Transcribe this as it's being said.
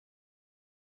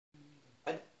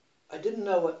didn't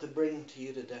know what to bring to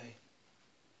you today.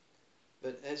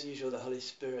 But as usual, the Holy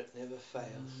Spirit never fails.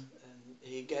 And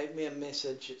he gave me a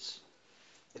message.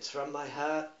 It's from my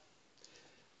heart.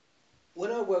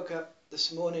 When I woke up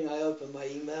this morning, I opened my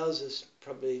emails, as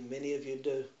probably many of you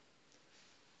do.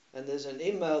 And there's an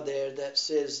email there that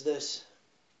says this: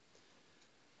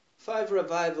 5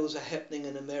 revivals are happening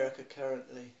in America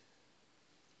currently.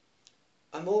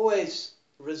 I'm always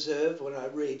reserved when I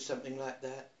read something like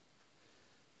that.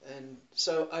 And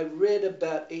so I read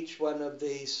about each one of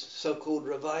these so-called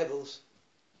revivals.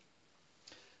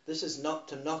 This is not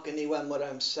to knock anyone what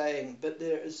I'm saying, but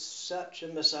there is such a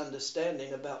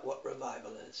misunderstanding about what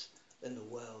revival is in the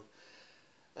world.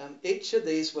 Each of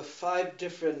these were 5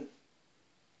 different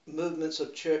movements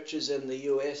of churches in the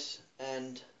US,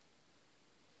 and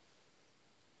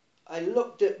I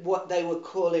looked at what they were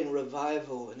calling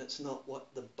revival, and it's not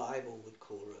what the Bible would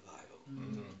call revival.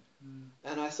 Mm-hmm.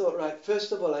 And I thought, right,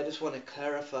 first of all, I just want to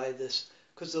clarify this,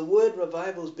 because the word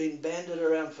revival has been bandied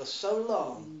around for so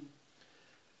long,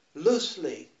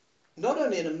 loosely, not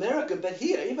only in America, but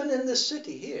here, even in this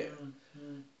city here.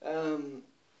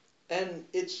 And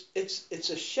it's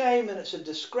a shame and it's a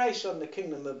disgrace on the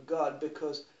kingdom of God,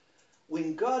 because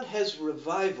when God has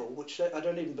revival, which I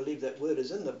don't even believe that word is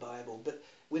in the Bible, but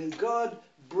when God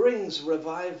brings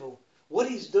revival, what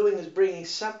he's doing is bringing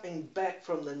something back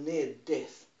from the near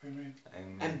death. Amen.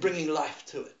 And bringing life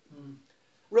to it.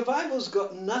 Revival's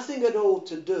got nothing at all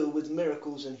to do with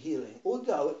miracles and healing,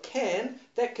 although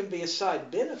that can be a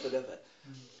side benefit of it.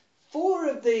 4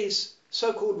 of these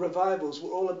so-called revivals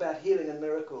were all about healing and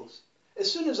miracles.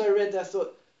 As soon as I read that, I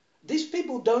thought, these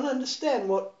people don't understand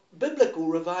what biblical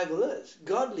revival is,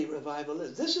 godly revival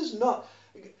is.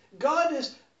 God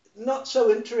is not so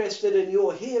interested in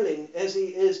your healing as he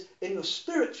is in your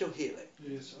spiritual healing.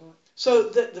 Yes. So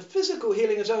the physical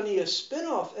healing is only a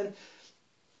spin-off, and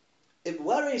it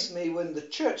worries me when the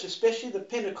church, especially the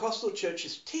Pentecostal church,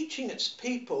 is teaching its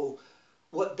people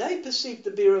what they perceive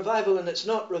to be revival, and it's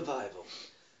not revival.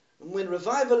 And when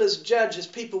revival is judged as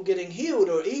people getting healed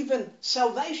or even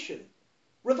salvation,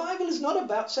 revival is not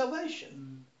about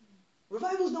salvation.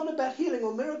 Revival is not about healing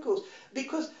or miracles,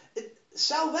 because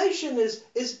salvation is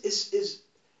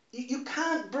you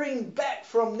can't bring back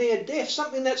from near death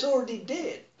something that's already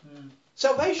dead.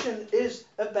 Salvation is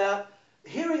about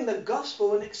hearing the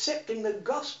gospel and accepting the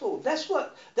gospel. That's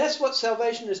what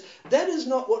salvation is. That is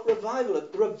not what revival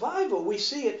is. Revival, we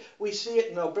see it,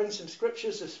 and I'll bring some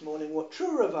scriptures this morning, what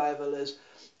true revival is,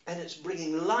 and it's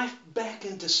bringing life back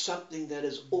into something that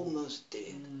is almost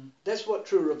dead. That's what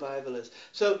true revival is.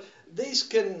 So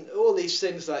all these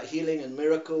things like healing and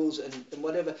miracles and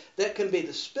whatever, that can be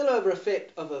the spillover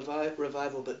effect of a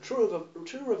revival, but true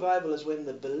revival is when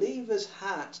the believer's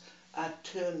hearts are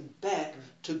turned back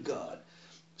to God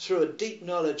through a deep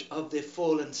knowledge of their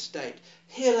fallen state.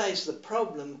 Here lays the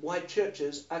problem why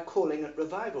churches are calling it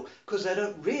revival, because they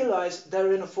don't realize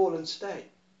they're in a fallen state.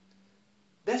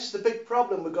 That's the big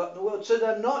problem we've got in the world. So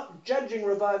they're not judging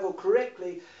revival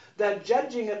correctly. They're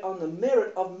judging it on the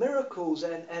merit of miracles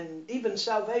and even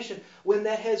salvation, when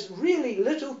that has really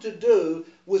little to do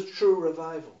with true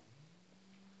revival.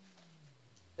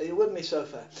 Are you with me so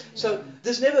far? So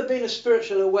there's never been a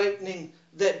spiritual awakening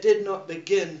that did not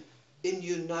begin in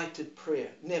united prayer.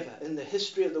 Never in the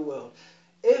history of the world.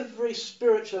 Every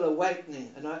spiritual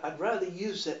awakening, and I'd rather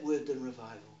use that word than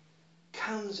revival,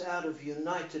 comes out of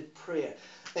united prayer.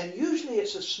 And usually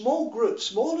it's a small group,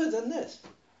 smaller than this,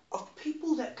 of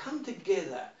people that come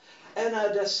together and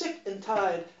are sick and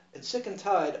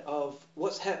tired of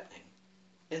what's happening,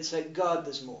 and say, God,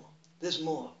 there's more. There's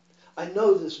more. I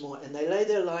know there's more, and they lay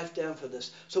their life down for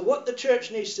this. So what the church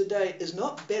needs today is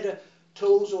not better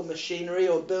tools or machinery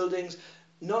or buildings,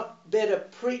 not better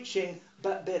preaching,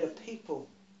 but better people.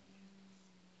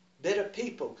 Better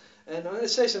people. And I'm going to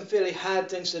say some fairly hard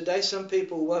things today. Some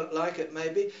people won't like it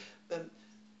maybe.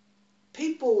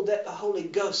 People that the Holy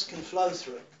Ghost can flow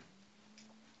through.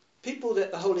 People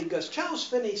that the Holy Ghost... Charles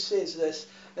Finney says this,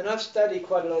 and I've studied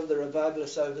quite a lot of the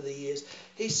revivalists over the years.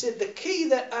 He said the key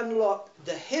that unlocked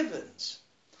the heavens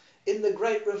in the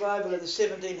great revival of the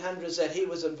 1700s that he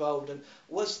was involved in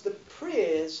was the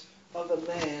prayers of a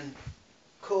man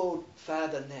called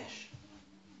Father Nash.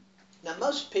 Now,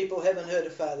 most people haven't heard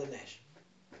of Father Nash,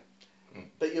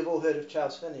 but you've all heard of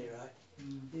Charles Finney, right?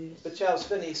 Yes. But Charles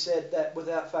Finney said that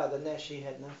without Father Nash, he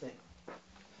had nothing.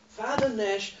 Father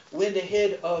Nash went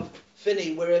ahead of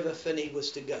Finney wherever Finney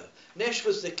was to go. Nash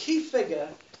was the key figure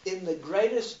in the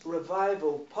greatest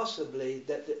revival possibly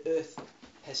that the earth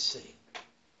has seen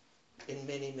in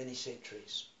many, many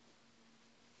centuries.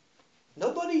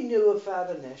 Nobody knew of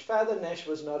Father Nash. Father Nash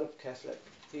was not a Catholic.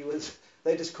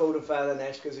 They just called him Father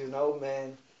Nash because he was an old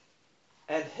man.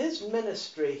 And his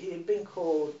ministry, he had been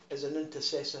called as an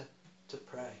intercessor to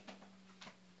pray.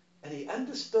 And he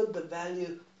understood the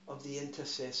value of the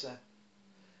intercessor.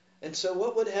 And so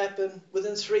what would happen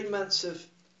within 3 months of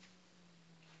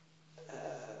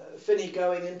Finney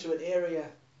going into an area,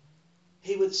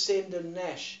 he would send a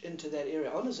Nash into that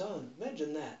area on his own.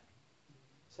 Imagine that.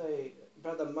 Say,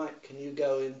 Brother Mike, can you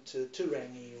go into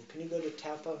Turangi, or can you go to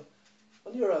Taupo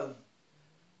on your own?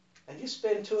 And you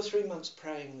spend 2 or 3 months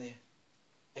praying there.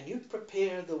 And you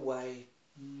prepare the way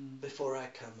before I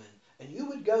come in. And you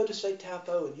would go to, say,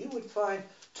 Taupo, and you would find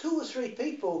 2 or 3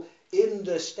 people in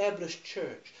the established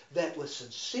church that were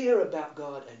sincere about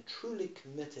God and truly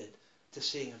committed to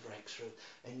seeing a breakthrough.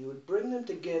 And you would bring them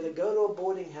together, go to a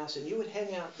boarding house, and you would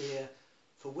hang out there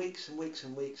for weeks and weeks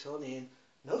and weeks on end.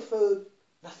 No food,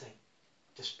 nothing,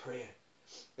 just prayer.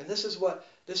 And this is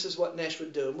what Nash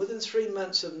would do. And within 3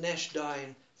 months of Nash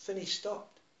dying, Finney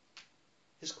stopped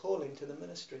his calling to the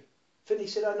ministry. Finney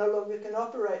said, I no longer can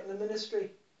operate in the ministry.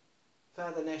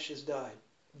 Father Nash has died.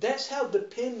 That's how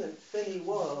dependent Finney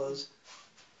was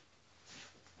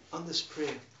on this prayer.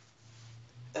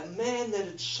 A man that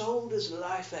had sold his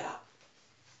life out.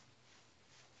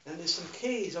 And there's some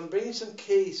keys. I'm bringing some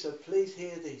keys, so please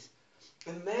hear these.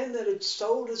 A man that had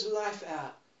sold his life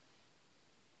out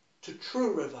to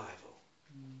true revival.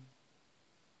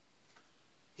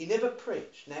 He never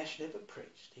preached. Nash never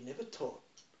preached. He never taught.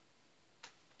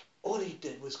 All he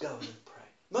did was go in and pray.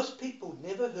 Most people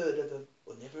never heard of him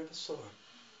or never ever saw him.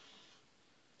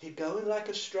 He'd go in like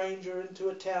a stranger into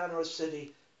a town or a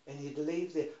city, and he'd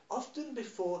leave there, often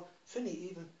before Finney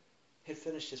even had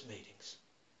finished his meetings.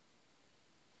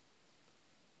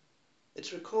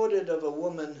 It's recorded of a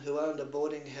woman who owned a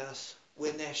boarding house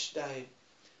where Nash stayed.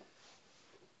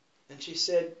 And she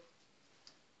said,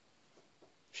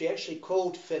 she actually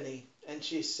called Finney and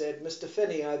she said, Mr.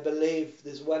 Finney, I believe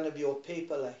there's one of your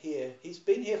people are here. He's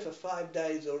been here for 5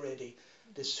 days already.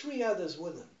 There's 3 others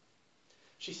with him.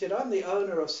 She said, I'm the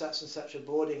owner of such and such a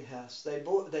boarding house. They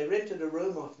rented a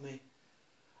room off me.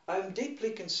 I'm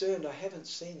deeply concerned I haven't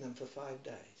seen them for 5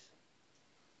 days.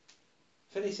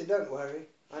 Finney said, don't worry.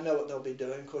 I know what they'll be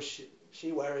doing. Of course,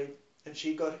 she worried. And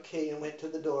she got a key and went to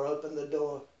the door, opened the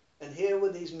door. And here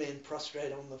were these men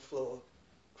prostrate on the floor,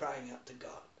 crying out to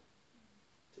God.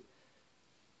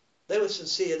 They were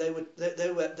sincere.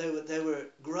 They were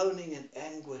groaning in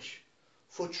anguish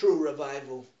for true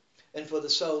revival and for the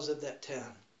souls of that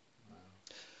town.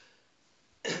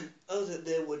 Wow. Oh, that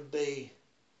there would be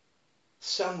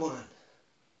someone,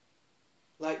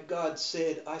 like God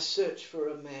said, I searched for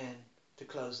a man to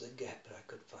close the gap, but I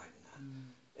could find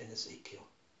none in Ezekiel.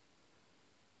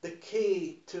 The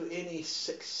key to any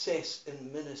success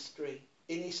in ministry,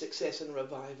 any success in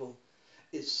revival,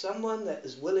 is someone that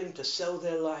is willing to sell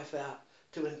their life out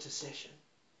to intercession.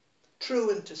 True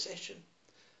intercession.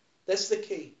 That's the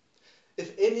key.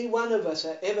 If any one of us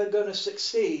are ever going to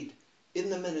succeed in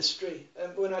the ministry,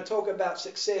 and when I talk about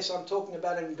success, I'm talking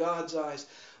about in God's eyes,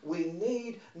 we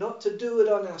need not to do it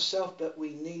on ourselves, but we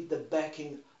need the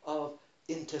backing of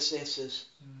intercessors.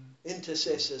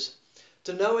 Intercessors.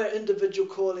 To know our individual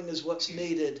calling is what's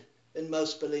needed in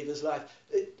most believers' life.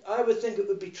 I would think it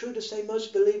would be true to say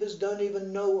most believers don't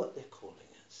even know what their calling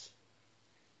is.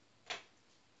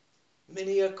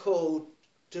 Many are called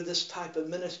to this type of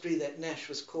ministry that Nash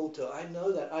was called to. I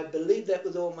know that. I believe that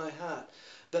with all my heart.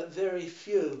 But very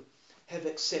few have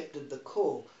accepted the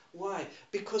call. Why?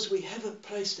 Because we haven't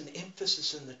placed an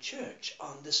emphasis in the church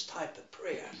on this type of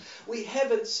prayer. We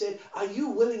haven't said, are you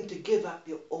willing to give up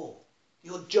your all?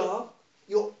 Your job?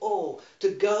 Your all,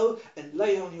 to go and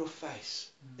lay on your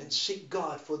face and seek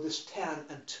God for this town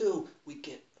until we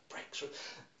get a breakthrough.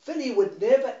 Finney would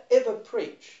never ever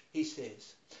preach, he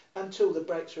says, until the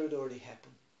breakthrough had already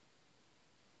happened.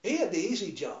 He had the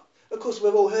easy job. Of course,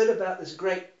 we've all heard about this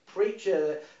great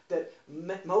preacher that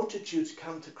multitudes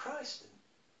come to Christ.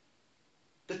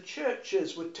 The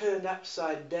churches were turned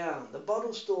upside down. The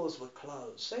bottle stores were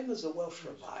closed, same as the Welsh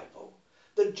revival.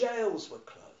 The jails were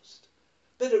closed.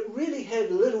 But it really had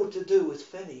little to do with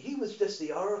Finney. He was just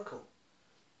the oracle.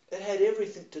 It had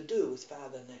everything to do with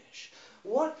Father Nash.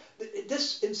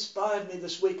 This inspired me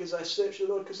this week as I searched the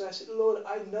Lord, because I said, Lord,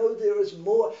 I know there is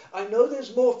more. I know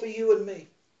there's more for you and me.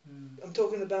 I'm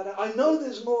talking about it. I know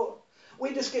there's more.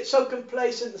 We just get so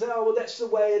complacent and say, oh, well, that's the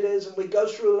way it is. And we go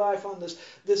through life on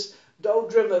this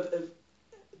doldrum of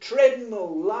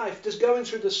treadmill life, just going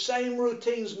through the same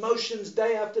routines, motions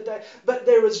day after day. But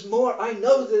there is more. I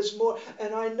know there's more.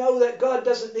 And I know that God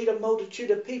doesn't need a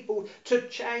multitude of people to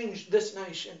change this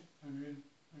nation.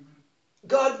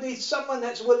 God needs someone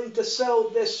that's willing to sell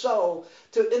their soul,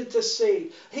 to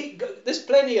intercede. There's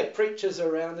plenty of preachers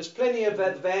around. There's plenty of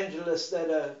evangelists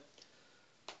that are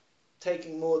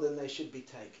taking more than they should be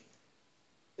taking.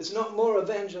 It's not more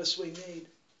evangelists we need.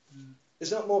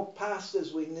 It's not more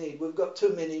pastors we need. We've got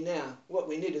too many now. What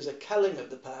we need is a culling of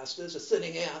the pastors, a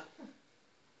thinning out.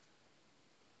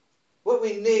 What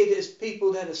we need is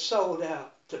people that are sold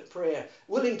out to prayer,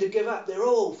 willing to give up their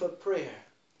all for prayer.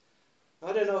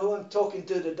 I don't know who I'm talking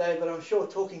to today, but I'm sure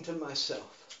talking to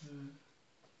myself.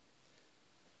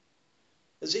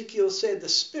 Ezekiel said, the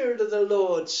Spirit of the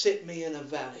Lord set me in a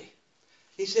valley.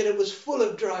 He said it was full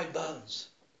of dry bones.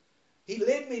 He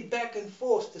led me back and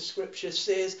forth, the scripture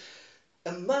says,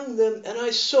 among them, and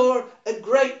I saw a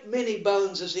great many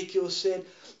bones, Ezekiel said,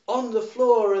 on the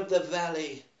floor of the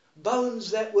valley.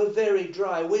 Bones that were very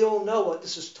dry. We all know what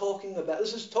this is talking about.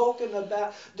 This is talking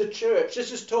about the church.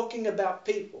 This is talking about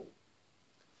people.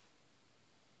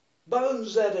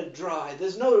 Bones that are dry.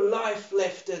 There's no life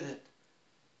left in it.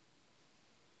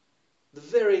 The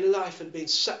very life had been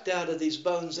sucked out of these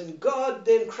bones. And God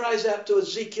then cries out to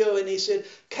Ezekiel and he said,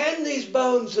 can these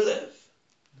bones live?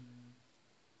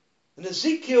 And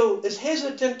Ezekiel is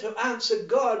hesitant to answer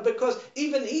God because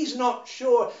even he's not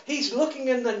sure. He's looking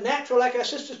in the natural, like our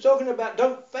sister's talking about.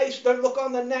 Don't look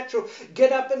on the natural.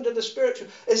 Get up into the spiritual.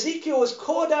 Ezekiel was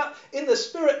caught up in the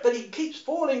spirit, but he keeps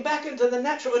falling back into the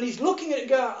natural. And he's looking at it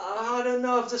going, I don't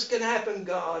know if this can happen,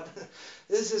 God.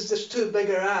 This is just too big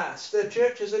a ass. The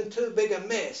church is in too big a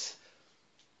mess.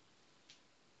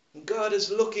 God is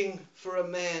looking for a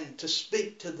man to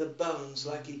speak to the bones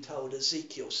like he told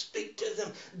Ezekiel. Speak to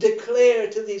them. Declare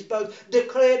to these bones.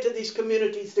 Declare to these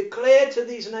communities. Declare to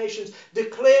these nations.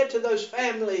 Declare to those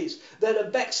families that are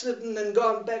backslidden and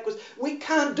gone backwards. We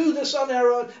can't do this on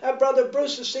our own. Our brother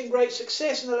Bruce has seen great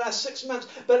success in the last 6 months.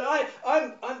 But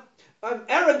I'm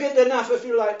arrogant enough, if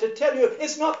you like, to tell you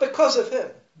it's not because of him.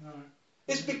 No.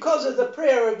 It's because of the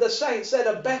prayer of the saints that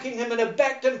are backing him and have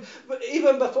backed him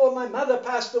even before my mother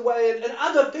passed away and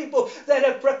other people that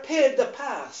have prepared the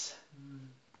path.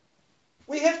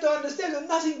 We have to understand it's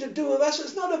nothing to do with us.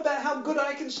 It's not about how good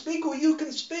I can speak or you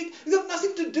can speak. It's got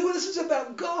nothing to do with this. It's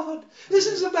about God. This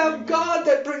is about God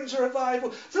that brings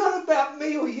revival. It's not about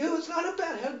me or you. It's not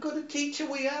about how good a teacher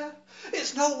we are.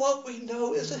 It's not what we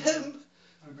know. It's Him.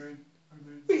 Amen.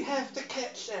 We have to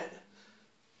catch that.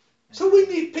 So we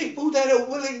need people that are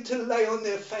willing to lay on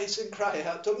their face and cry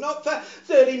out to Him, not for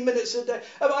 30 minutes a day.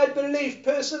 I believe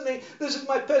personally, this is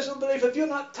my personal belief, if you're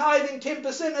not tithing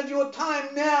 10% of your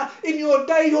time now in your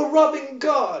day, you're robbing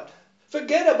God.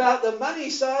 Forget about the money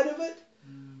side of it.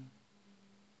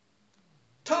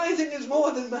 Tithing is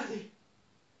more than money.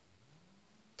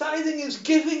 Tithing is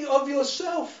giving of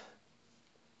yourself.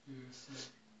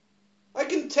 I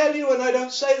can tell you, and I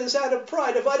don't say this out of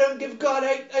pride, if I don't give God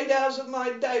 8 hours of my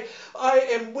day, I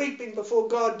am weeping before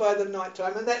God by the night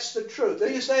time, and that's the truth.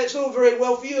 You say it's all very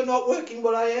well for you not working,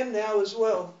 but I am now as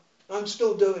well. I'm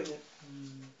still doing it.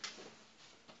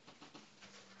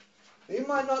 You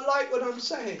might not like what I'm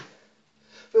saying,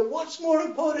 but what's more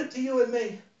important to you and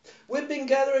me? We've been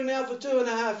gathering now for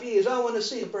 2.5 years. I want to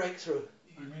see a breakthrough.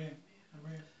 Amen.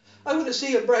 I want to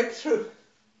see a breakthrough.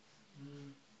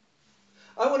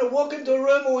 I want to walk into a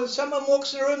room, or when someone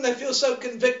walks in a room, they feel so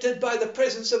convicted by the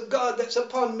presence of God that's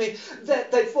upon me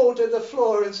that they fall to the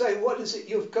floor and say, what is it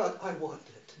you've got? I want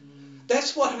it.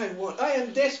 That's what I want. I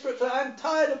am desperate for it. I'm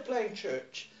tired of playing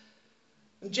church.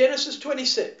 In Genesis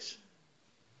 26,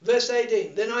 verse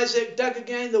 18, then Isaac dug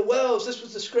again the wells. This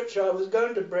was the scripture I was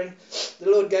going to bring. The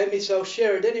Lord gave me, so I'll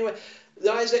share it anyway.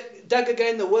 Isaac dug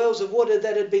again the wells of water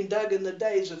that had been dug in the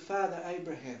days of Father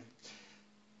Abraham.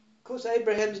 Of course,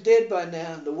 Abraham's dead by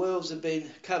now, and the wells have been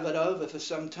covered over for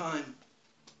some time.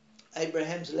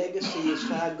 Abraham's legacy is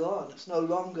far gone. It's no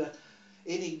longer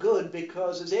any good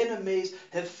because his enemies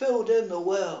have filled in the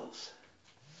wells.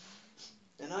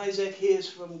 And Isaac hears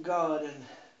from God, and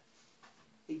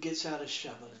he gets out a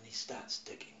shovel and he starts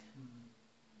digging.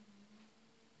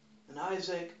 And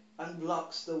Isaac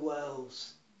unblocks the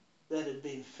wells that had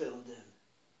been filled in.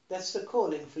 That's the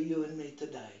calling for you and me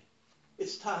today.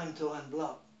 It's time to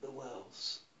unblock the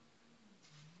wells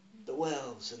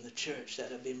in the church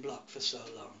that have been blocked for so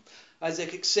long.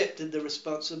 Isaac accepted the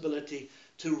responsibility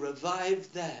to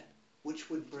revive that which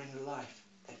would bring life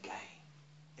again.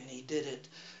 And he did it.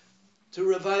 To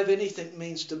revive anything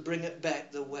means to bring it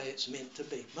back the way it's meant to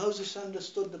be. Moses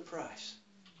understood the price.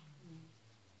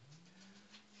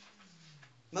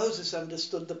 Moses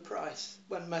understood the price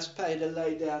one must pay to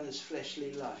lay down his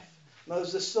fleshly life.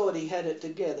 Moses thought he had it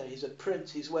together. He's a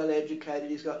prince, he's well educated,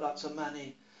 he's got lots of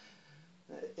money.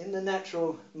 In the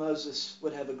natural, Moses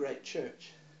would have a great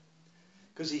church.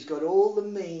 because he's got all the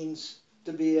means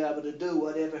to be able to do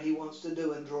whatever he wants to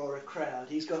do and draw a crowd.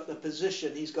 He's got the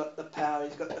position, he's got the power,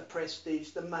 he's got the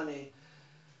prestige, the money.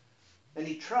 And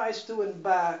he tries to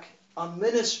embark on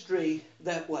ministry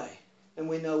that way. And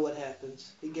we know what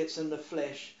happens. He gets in the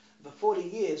flesh. For 40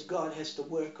 years, God has to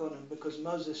work on him because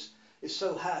Moses is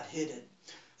so hard-headed.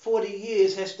 40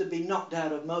 years has to be knocked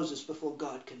out of Moses before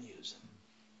God can use him.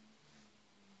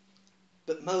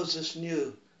 But Moses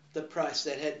knew the price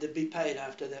that had to be paid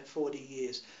after that 40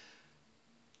 years.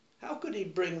 How could he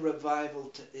bring revival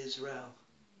to Israel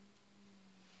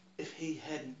if he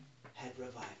hadn't had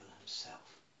revival himself?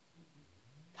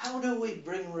 How do we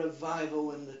bring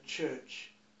revival in the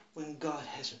church when God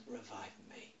hasn't revived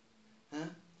me? Huh?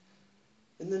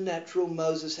 In the natural,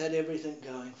 Moses had everything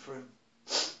going for him.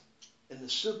 In the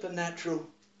supernatural,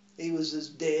 he was as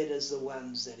dead as the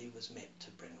ones that he was meant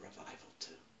to bring revival to.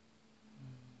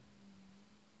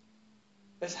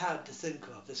 It's hard to think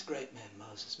of, this great man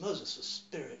Moses. Moses was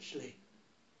spiritually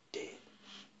dead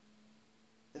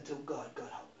until God got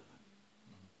hold of him.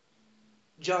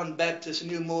 John Baptist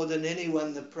knew more than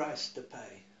anyone the price to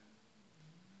pay.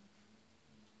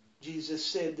 Jesus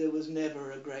said there was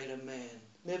never a greater man,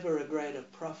 never a greater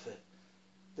prophet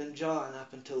than John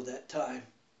up until that time.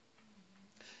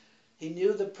 He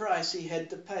knew the price he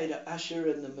had to pay to usher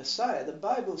in the Messiah. The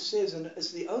Bible says, and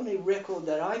it's the only record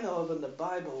that I know of in the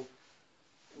Bible,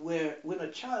 where when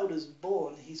a child is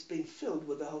born, he's been filled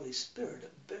with the Holy Spirit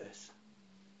at birth.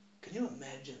 Can you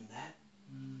imagine that?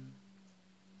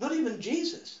 Not even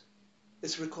Jesus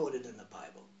is recorded in the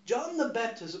Bible. John the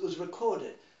Baptist, it was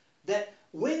recorded that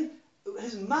when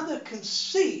his mother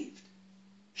conceived,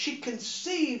 she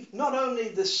conceived not only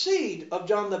the seed of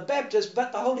John the Baptist,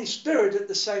 but the Holy Spirit at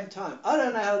the same time. I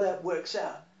don't know how that works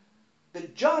out.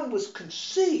 But John was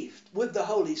conceived with the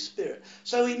Holy Spirit.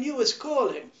 So he knew his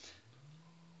calling.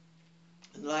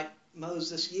 And like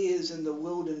Moses' years in the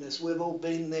wilderness, we've all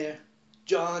been there.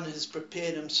 John has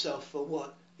prepared himself for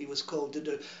what he was called to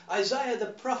do. Isaiah the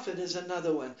prophet is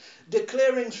another one.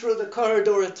 Declaring through the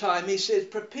corridor of time, he says,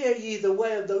 prepare ye the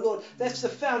way of the Lord. That's the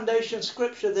foundation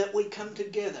scripture that we come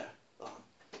together on.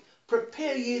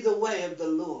 Prepare ye the way of the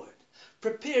Lord.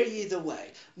 Prepare ye the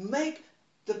way. Make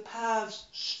the paths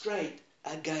straight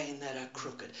again that are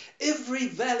crooked. Every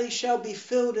valley shall be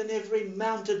filled and every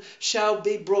mountain shall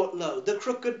be brought low. The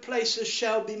crooked places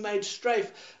shall be made straight,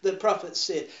 the prophet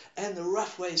said, and the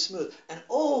rough way smooth. And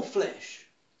all flesh,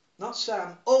 not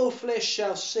some, all flesh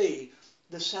shall see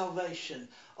the salvation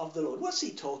of the Lord. What's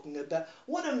he talking about?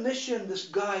 What a mission this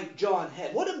guy John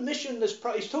had. What a mission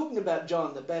he's talking about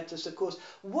John the Baptist, of course.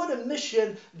 What a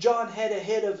mission John had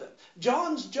ahead of him.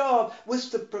 John's job was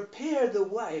to prepare the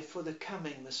way for the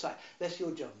coming Messiah. That's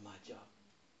your job and my job.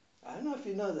 I don't know if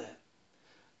you know that.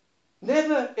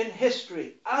 Never in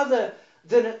history, other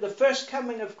than at the first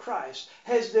coming of Christ,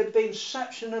 has there been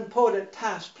such an important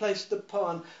task placed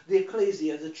upon the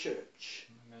ecclesia, the church.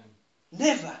 Amen.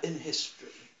 Never in history.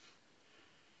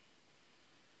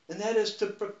 And that is to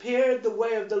prepare the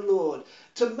way of the Lord,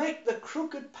 to make the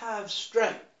crooked paths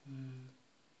straight.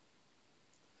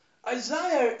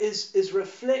 Isaiah is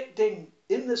reflecting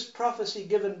in this prophecy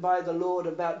given by the Lord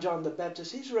about John the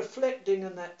Baptist. He's reflecting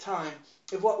in that time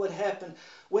of what would happen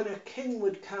when a king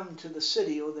would come to the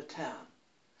city or the town.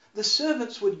 The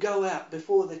servants would go out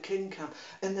before the king come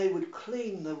and they would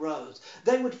clean the roads.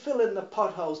 They would fill in the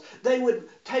potholes. They would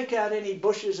take out any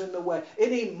bushes in the way,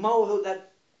 any molehill,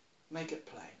 that make it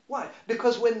plain. Why?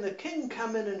 Because when the king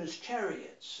come in his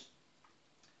chariots,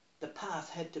 the path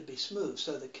had to be smooth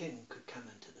so the king could come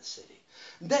into the city.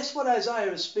 That's what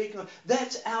Isaiah is speaking of.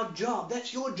 That's our job.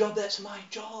 That's your job. That's my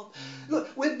job. Look,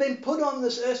 we've been put on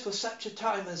this earth for such a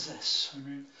time as this.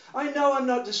 I know I'm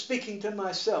not just speaking to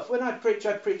myself. When I preach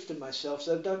to myself,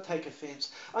 so don't take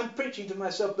offense. I'm preaching to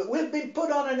myself, but we've been put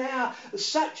on an hour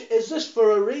such as this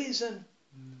for a reason.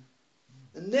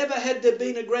 And never had there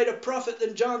been a greater prophet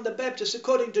than John the Baptist,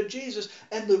 according to Jesus.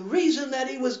 And the reason that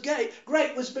he was great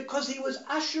was because he was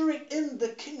ushering in the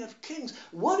King of Kings.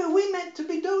 What are we meant to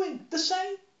be doing? The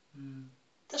same.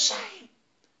 The same.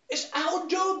 It's our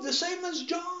job, the same as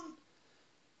John.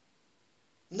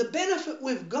 And the benefit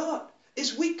we've got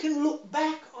is we can look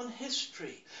back on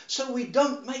history so we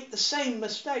don't make the same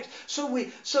mistakes. So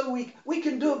we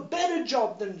can do a better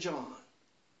job than John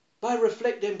by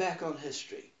reflecting back on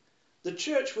history. The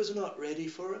church was not ready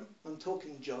for him. I'm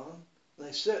talking John.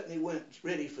 They certainly weren't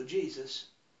ready for Jesus.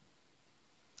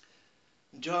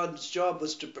 John's job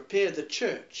was to prepare the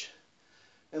church.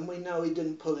 And we know he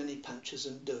didn't pull any punches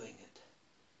in doing it.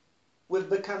 We've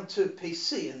become too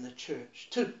PC in the church,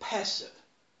 too passive,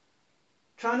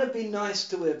 trying to be nice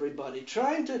to everybody,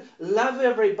 trying to love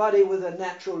everybody with a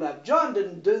natural love. John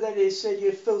didn't do that. He said,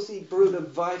 you filthy brood of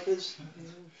vipers.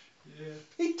 Yeah.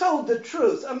 He told the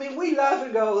truth. I mean, we laugh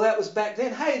and go, well, that was back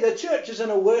then. Hey, the church is in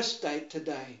a worse state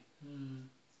today.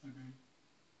 Okay.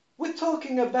 We're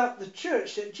talking about the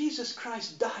church that Jesus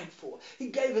Christ died for. He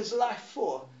gave his life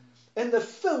for. And the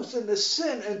filth and the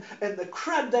sin and the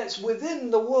crud that's within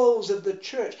the walls of the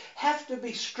church have to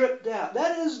be stripped out.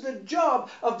 That is the job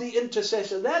of the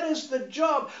intercessor. That is the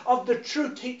job of the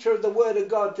true teacher of the Word of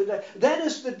God today. That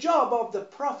is the job of the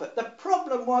prophet. The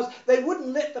problem was they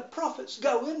wouldn't let the prophets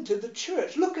go into the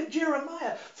church. Look at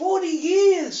Jeremiah. 40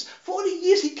 years. 40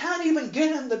 years he can't even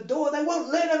get in the door. They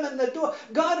won't let him in the door.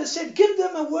 God has said, give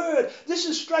them a word. This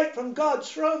is straight from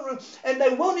God's throne room. And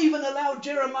they won't even allow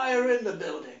Jeremiah in the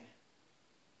building.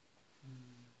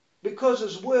 Because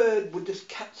his word would just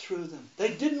cut through them. They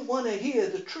didn't want to hear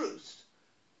the truth.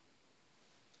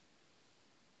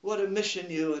 What a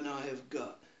mission you and I have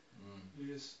got.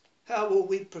 Yes. How will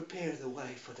we prepare the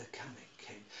way for the coming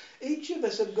King? Each of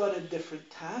us have got a different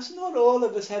task. Not all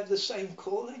of us have the same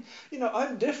calling. You know,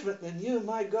 I'm different than you.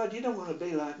 My God, you don't want to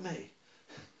be like me.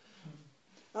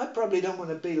 I probably don't want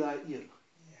to be like you.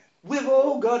 We've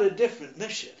all got a different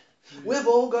mission. We've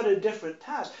all got a different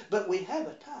task. But we have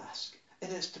a task.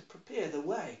 And it's to prepare the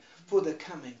way for the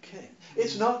coming King.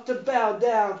 It's not to bow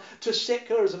down to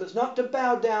secularism. It's not to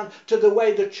bow down to the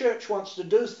way the church wants to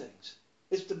do things.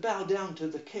 It's to bow down to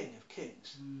the King of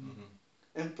Kings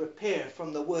and prepare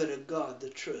from the Word of God the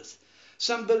truth.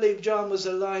 Some believe John was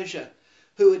Elijah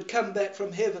who had come back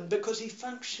from heaven because he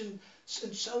functioned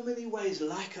in so many ways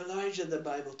like Elijah, the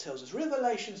Bible tells us.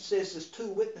 Revelation says there's 2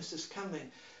 witnesses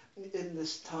coming in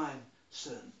this time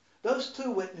soon. Those 2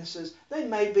 witnesses, they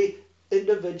may be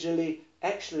individually,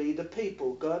 actually, the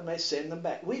people. God may send them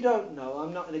back. We don't know.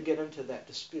 I'm not going to get into that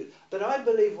dispute. But I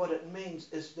believe what it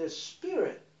means is the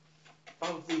spirit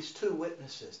of these 2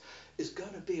 witnesses is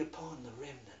going to be upon the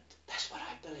remnant. That's what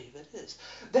I believe it is.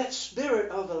 That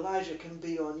spirit of Elijah can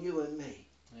be on you and me.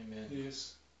 Amen.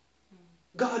 Yes.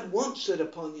 God wants it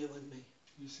upon you and me.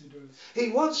 Yes, he does.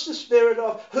 He wants the spirit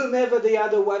of whomever the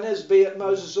other one is, be it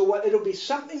Moses or what. It'll be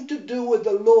something to do with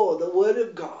the law, the Word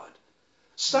of God.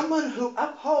 Someone who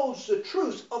upholds the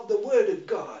truth of the Word of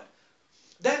God.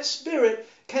 That spirit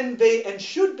can be and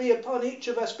should be upon each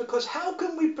of us, because how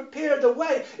can we prepare the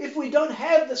way if we don't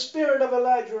have the spirit of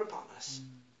Elijah upon us?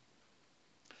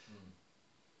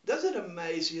 Does it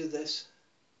amaze you this?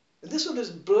 And this will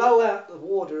just blow out the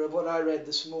water of what I read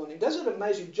this morning. Does it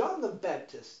amaze you? John the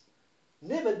Baptist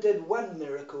never did one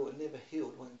miracle and never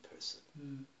healed one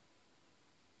person.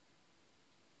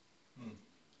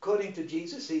 According to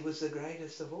Jesus, he was the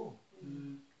greatest of all.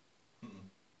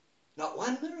 Not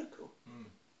one miracle.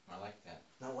 I like that.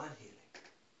 Not one healing.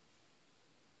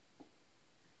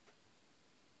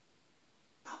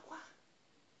 Not one.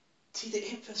 See, the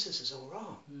emphasis is all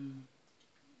wrong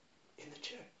in the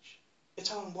church.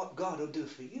 It's on what God will do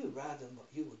for you rather than what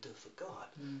you will do for God.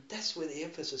 That's where the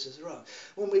emphasis is wrong.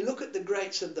 When we look at the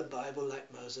greats of the Bible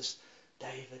like Moses,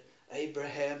 David,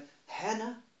 Abraham,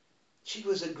 Hannah, she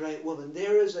was a great woman.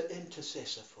 There is an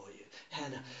intercessor for you.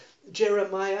 Hannah,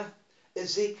 Jeremiah,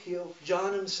 Ezekiel,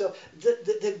 John himself.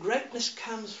 The greatness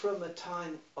comes from a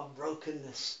time of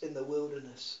brokenness in the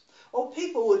wilderness. Oh,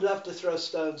 people would love to throw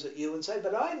stones at you and say,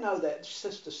 but I know that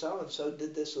sister so-and-so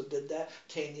did this or did that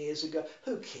 10 years ago.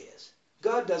 Who cares?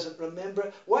 God doesn't remember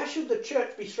it. Why should the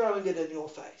church be throwing it in your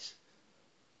face?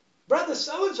 Brother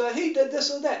so-and-so, he did this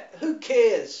or that. Who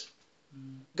cares?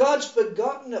 God's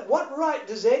forgotten it. What right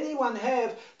does anyone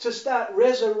have to start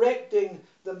resurrecting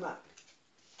the muck?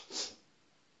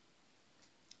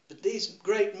 But these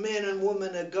great men and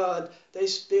women of God, they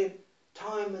spent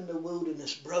time in the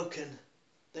wilderness broken.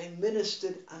 They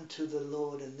ministered unto the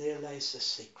Lord, and there lays the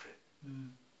secret.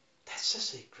 That's the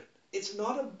secret. It's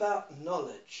not about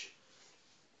knowledge.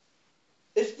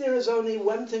 If there is only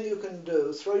one thing you can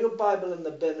do, throw your Bible in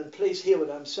the bin, and please hear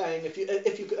what I'm saying. If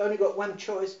you only got one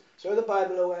choice, throw the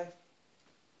Bible away,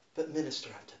 but minister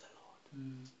unto the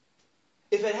Lord.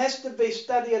 If it has to be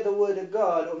study of the Word of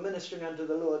God or ministering unto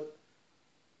the Lord,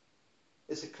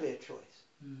 it's a clear choice.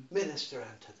 Minister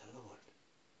unto the Lord.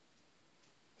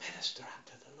 Minister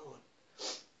unto the Lord.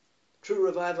 True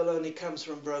revival only comes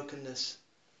from brokenness,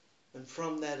 and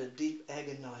from that a deep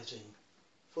agonizing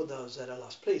for those that are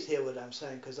lost. Please hear what I'm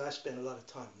saying, because I spend a lot of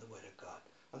time in the Word of God.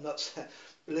 I'm not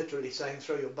literally saying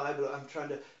throw your Bible. I'm trying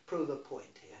to prove a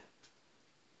point here.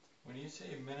 When you say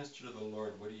minister to the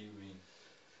Lord, what do you mean?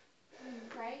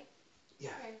 Right?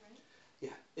 Yeah. Pray, right?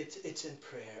 Yeah, it's in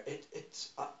prayer.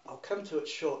 I'll come to it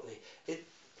shortly.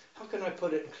 How can I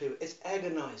put it in clear? It's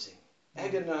agonizing.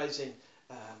 Agonizing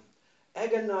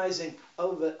agonizing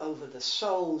over the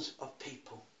souls of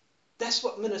people. That's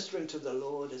what ministering to the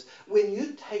Lord is. When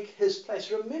you take his place,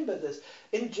 remember this.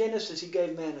 In Genesis, he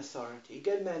gave man authority. He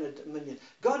gave man a dominion.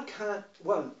 God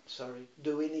won't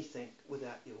do anything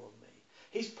without you or me.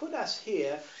 He's put us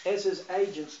here as his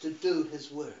agents to do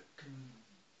his work.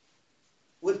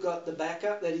 We've got the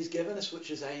backup that he's given us,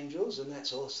 which is angels, and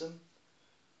that's awesome.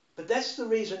 But that's the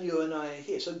reason you and I are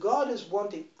here. So God is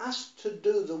wanting us to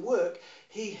do the work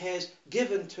he has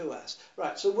given to us.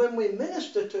 Right, so when we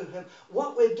minister to him,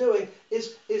 what we're doing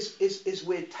is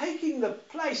we're taking the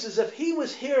place as if he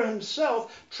was here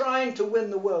himself trying to win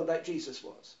the world like Jesus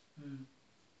was.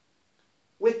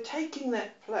 We're taking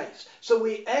that place. So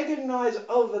we agonize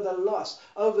over the lost,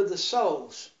 over the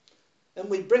souls. And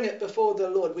we bring it before the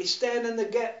Lord. We stand in the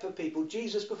gap for people.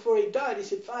 Jesus, before he died, he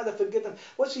said, Father, forgive them.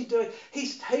 What's he doing?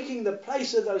 He's taking the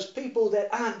place of those people that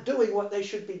aren't doing what they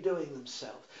should be doing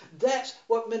themselves. That's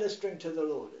what ministering to the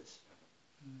Lord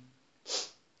is.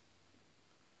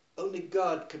 Only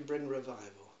God can bring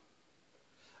revival.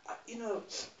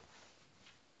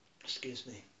 Excuse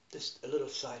me, just a little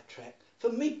sidetrack. For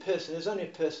me personally, it's only a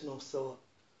personal thought.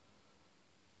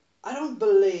 I don't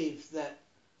believe that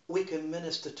we can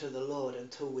minister to the Lord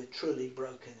until we're truly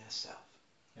broken ourselves.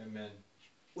 Amen.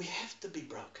 We have to be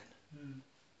broken.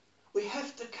 We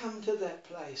have to come to that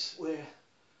place where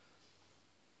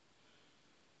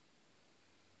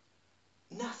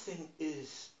nothing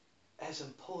is as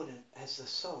important as the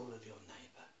soul of your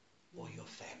neighbor or your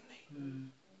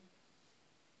family.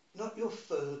 Not your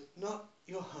food, not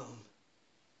your home,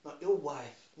 not your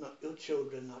wife, not your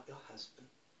children, not your husband.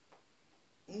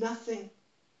 Nothing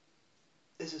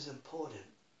is as important.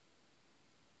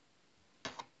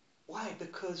 Why?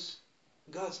 Because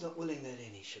God's not willing that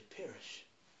any should perish.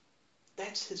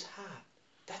 That's his heart.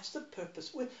 That's the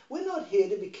purpose. We're not here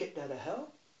to be kicked out of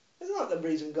hell. That's not the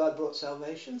reason God brought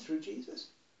salvation through Jesus.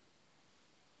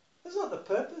 That's not the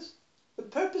purpose. The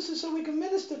purpose is so we can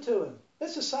minister to him.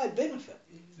 That's a side benefit.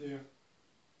 Yeah.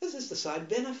 This is the side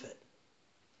benefit.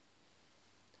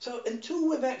 So until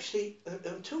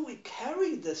we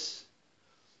carry this,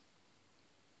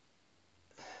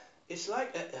 it's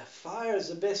like a fire is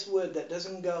the best word that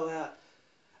doesn't go out.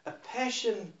 A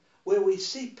passion where we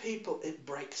see people, it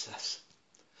breaks us.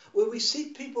 Where we see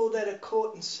people that are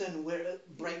caught in sin, where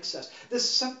it breaks us. There's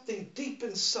something deep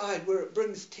inside where it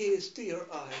brings tears to your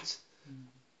eyes.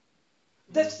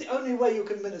 That's the only way you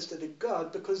can minister to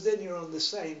God, because then you're on the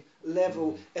same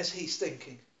level as he's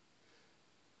thinking.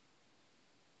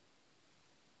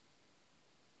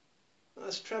 I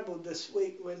was troubled this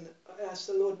week when I asked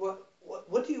the Lord,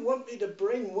 what do you want me to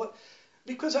bring?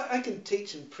 Because I can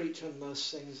teach and preach on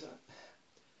most things.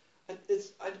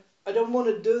 I don't want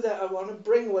to do that. I want to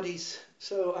bring what he's...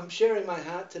 So I'm sharing my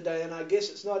heart today, and I guess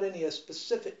it's not any a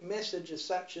specific message as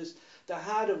such as the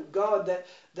heart of God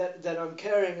that I'm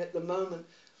carrying at the moment.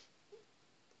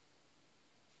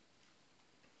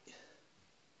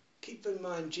 Keep in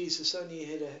mind, Jesus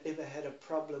only ever had a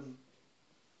problem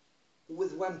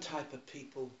with one type of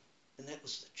people, and that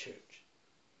was the church.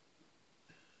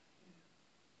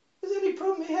 Was there any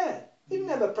problem he had? He didn't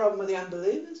have a problem with the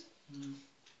unbelievers.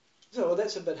 So, well,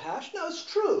 that's a bit harsh. No, it's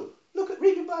true.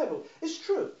 Read your Bible. It's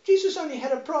true. Jesus only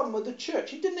had a problem with the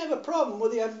church. He didn't have a problem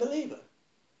with the unbeliever.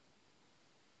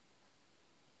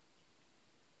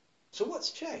 So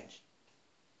what's changed?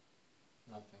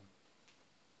 Nothing.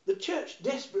 The church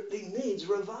desperately needs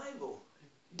revival.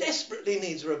 Desperately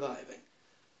needs reviving.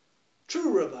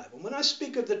 True revival. When I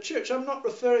speak of the church, I'm not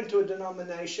referring to a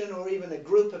denomination or even a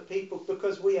group of people,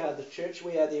 because we are the church,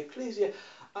 we are the ecclesia.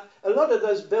 A lot of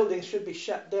those buildings should be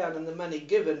shut down and the money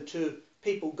given to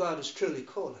people God is truly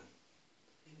calling.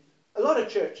 A lot of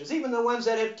churches, even the ones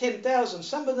that have 10,000,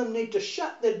 some of them need to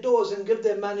shut their doors and give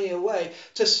their money away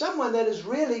to someone that is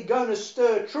really going to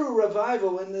stir true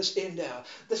revival in this end hour.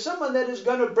 There's someone that is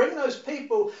going to bring those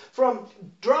people from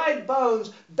dried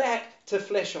bones back to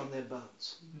flesh on their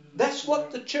bones. That's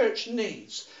what the church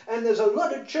needs. And there's a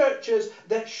lot of churches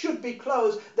that should be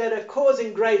closed that are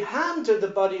causing great harm to the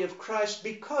body of Christ,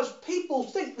 because people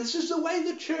think this is the way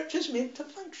the church is meant to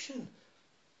function.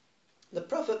 The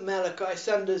prophet Malachi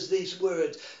thunders these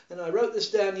words, and I wrote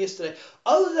this down yesterday.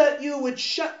 Oh, that you would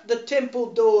shut the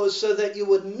temple doors so that you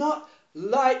would not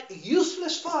light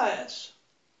useless fires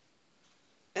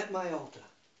at my altar.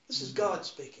 This is God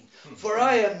speaking. For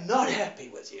I am not happy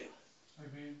with you.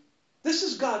 Amen. This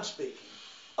is God speaking.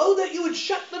 Oh, that you would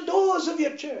shut the doors of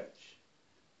your church.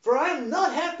 For I am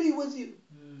not happy with you.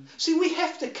 See, we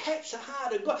have to catch the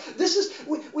heart of God. This is,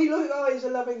 we look, oh, he's a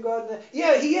loving God.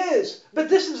 Yeah, he is. But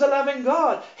this is a loving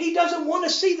God. He doesn't want to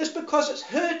see this because it's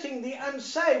hurting the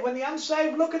unsaved. When the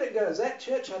unsaved look at it, goes, that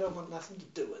church, I don't want nothing to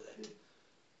do with it.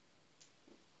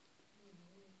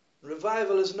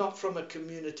 Revival is not from a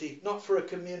community, not for a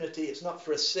community, it's not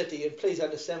for a city. And please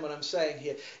understand what I'm saying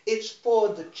here. It's for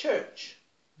the church.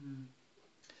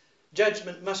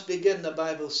 Judgment must begin, the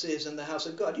Bible says, in the house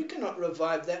of God. You cannot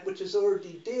revive that which is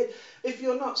already dead. If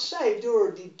you're not saved, you're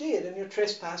already dead and you're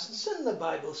trespass and sin, the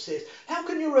Bible says. How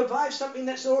can you revive something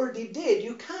that's already dead?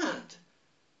 You can't.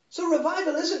 So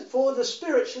revival isn't for the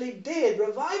spiritually dead.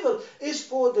 Revival is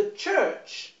for the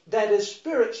church that is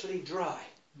spiritually dry.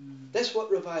 That's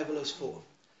what revival is for.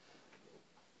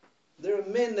 There are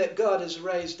men that God has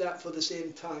raised up for this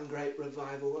end time great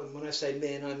revival. And when I say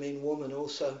men, I mean women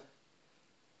also.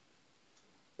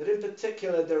 But in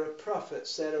particular, there are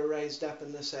prophets that are raised up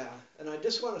in this hour. And I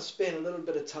just want to spend a little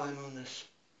bit of time on this.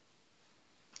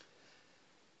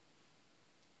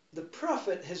 The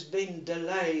prophet has been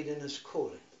delayed in his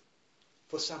calling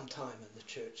for some time in the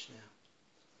church now.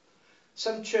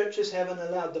 Some churches haven't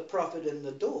allowed the prophet in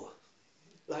the door.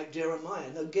 Like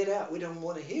Jeremiah. No, get out. We don't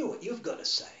want to hear what you've got to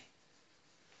say.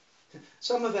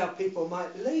 Some of our people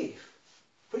might leave.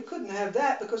 We couldn't have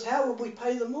that because how would we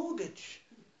pay the mortgage?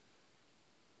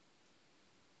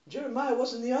 Jeremiah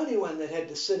wasn't the only one that had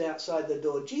to sit outside the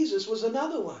door. Jesus was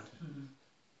another one.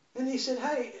 And he said,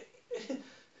 hey,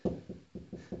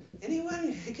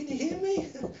 anyone, can you hear me?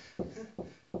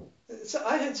 So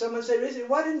I heard someone say,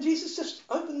 why didn't Jesus just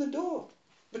open the door?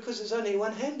 Because there's only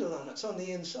one handle on it. It's on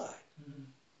the inside.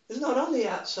 It's not on the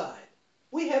outside.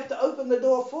 We have to open the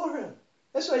door for him.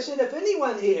 That's why I said, if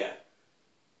anyone here,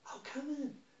 oh, come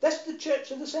in. That's the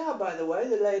church of this hour, by the way,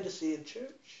 the Laodicean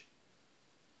church.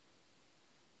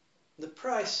 The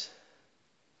price,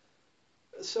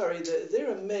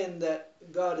 there are men that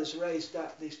God has raised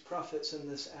up, these prophets in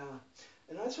this hour.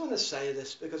 And I just want to say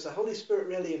this because the Holy Spirit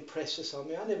really impressed this on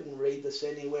me. I never read this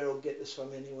anywhere or get this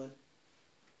from anyone.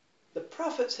 The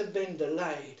prophets have been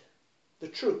delayed. The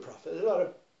true prophet. There's a lot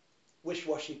of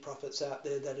wish-washy prophets out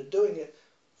there that are doing it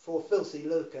for filthy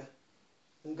lucre,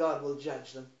 and God will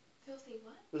judge them. Filthy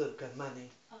what? Lucre, money.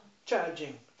 Oh.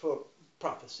 Charging for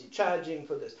prophecy, charging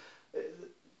for this.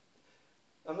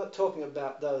 I'm not talking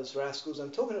about those rascals.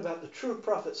 I'm talking about the true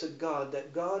prophets of God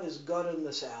that God has got in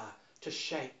this hour to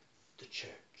shape the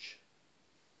church.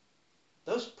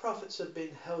 Those prophets have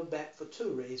been held back for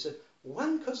two reasons.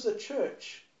 One, because the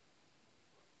church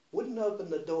wouldn't open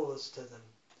the doors to them.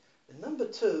 And number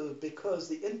two, because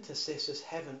the intercessors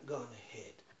haven't gone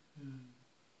ahead.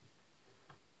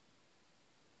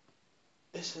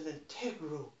 It's an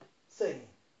integral thing.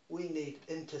 We need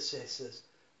intercessors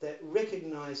that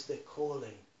recognize their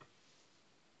calling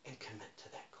and commit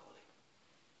to that calling.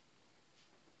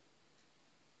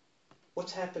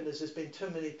 What's happened is there's been too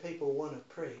many people want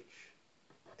to preach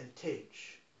and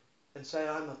teach and say,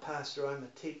 I'm a pastor, I'm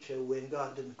a teacher, when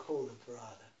God didn't call them for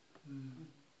either.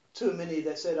 Too many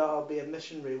that said, oh, I'll be a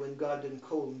missionary, when God didn't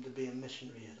call them to be a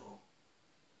missionary at all.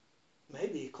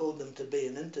 Maybe he called them to be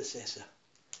an intercessor.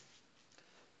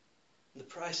 The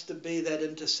price to be that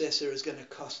intercessor is going to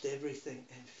cost everything,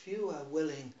 and few are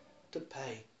willing to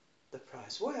pay the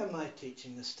price. Why am I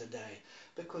teaching this today?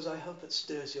 Because I hope it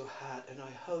stirs your heart, and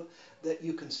I hope that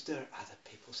you can stir other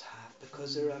people's heart,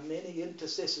 because there are many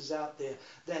intercessors out there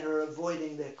that are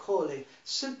avoiding their calling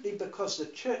simply because the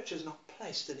church has not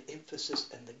placed an emphasis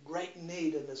and the great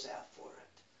need in this hour for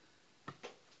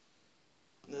it.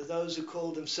 There are those who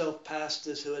call themselves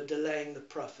pastors who are delaying the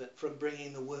prophet from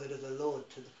bringing the word of the Lord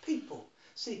to the people.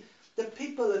 See, the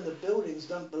people in the buildings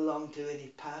don't belong to any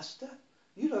pastor.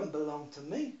 You don't belong to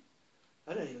me.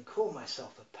 I don't even call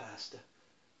myself a pastor.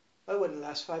 I wouldn't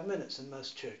last 5 minutes in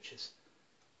most churches.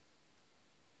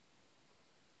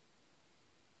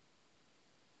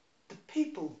 The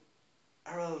people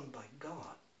are owned by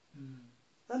God.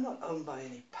 They're not owned by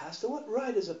any pastor. What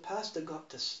right has a pastor got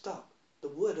to stop the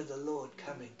word of the Lord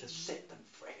coming to set them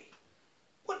free?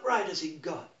 What right has he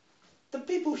got? The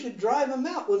people should drive him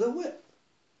out with a whip.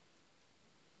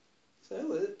 So,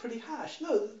 well, it's pretty harsh.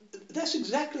 No, that's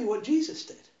exactly what Jesus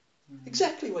did.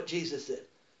 Exactly what Jesus did.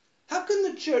 How can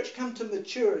the church come to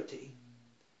maturity?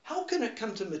 How can it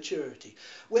come to maturity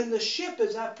when the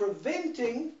shepherds are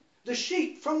preventing the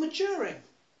sheep from maturing?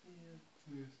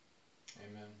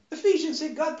 Amen. Ephesians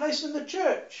said God placed in the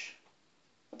church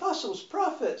apostles,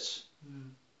 prophets,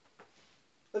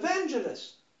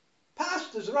 evangelists,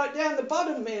 pastors, right down the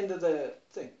bottom end of the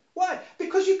thing. Why?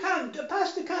 Because a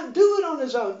pastor can't do it on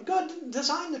his own. God didn't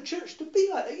design the church to be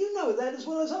like that. You know that as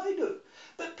well as I do.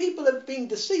 But people have been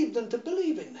deceived into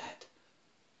believing that.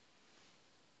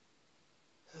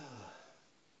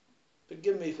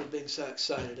 Forgive me for being so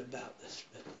excited about this,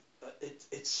 but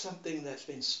it's something that's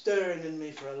been stirring in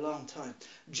me for a long time.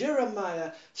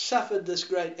 Jeremiah suffered this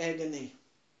great agony.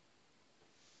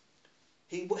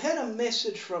 He had a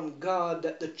message from God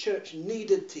that the church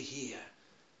needed to hear,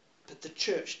 but the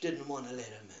church didn't want to let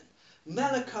him in.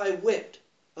 Malachi wept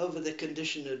over the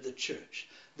condition of the church.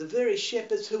 The very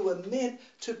shepherds who were meant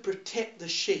to protect the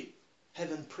sheep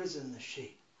have imprisoned the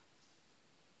sheep.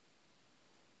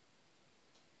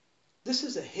 This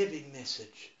is a heavy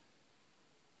message.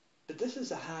 But this is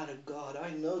the heart of God.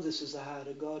 I know this is the heart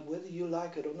of God, whether you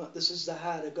like it or not. This is the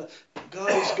heart of God.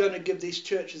 God is going to give these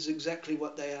churches exactly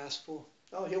what they ask for.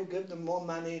 Oh, he'll give them more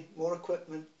money, more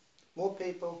equipment, more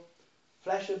people,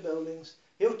 flasher buildings.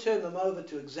 He'll turn them over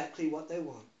to exactly what they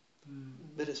want.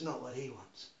 But it's not what he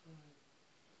wants.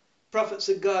 Prophets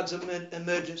are God's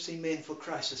emergency men for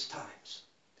crisis times.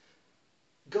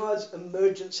 God's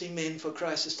emergency men for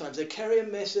crisis times. They carry a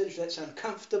message that's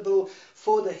uncomfortable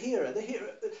for the hearer. The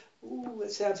hearer, ooh,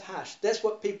 it sounds harsh. That's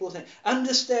what people think.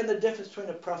 Understand the difference between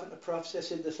a prophet and a prophecy. I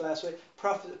said this last week.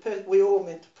 We all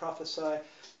meant to prophesy,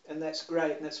 and that's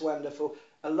great and that's wonderful.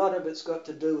 A lot of it's got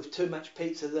to do with too much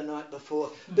pizza the night before.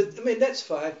 But, I mean, that's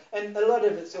fine. And a lot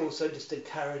of it's also just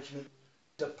encouragement.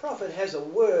 The prophet has a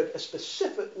word, a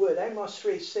specific word. Amos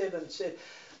 3:7 said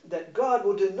that God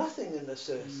will do nothing in this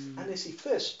earth unless he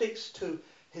first speaks to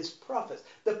his prophets.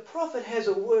 The prophet has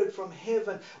a word from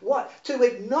heaven. What? To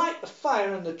ignite the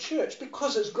fire in the church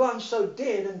because it's gone so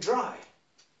dead and dry.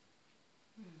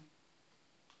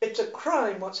 It's a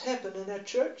crime what's happened in our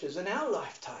churches in our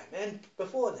lifetime and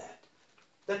before that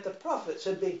the prophets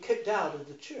have been kicked out of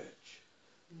the church.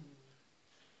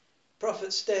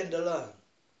 Prophets stand alone.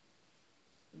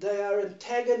 They are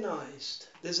antagonized.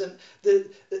 There's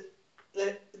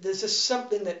just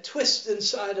something that twists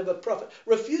inside of a prophet,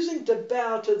 refusing to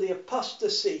bow to the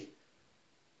apostasy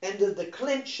and the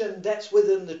declension that's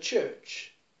within the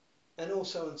church and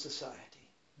also in society.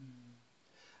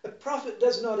 A prophet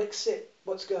does not accept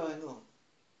what's going on.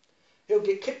 He'll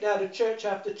get kicked out of church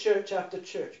after church after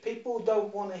church. People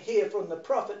don't want to hear from the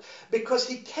prophet because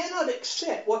he cannot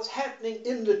accept what's happening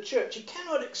in the church. He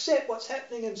cannot accept what's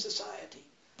happening in society.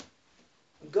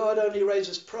 God only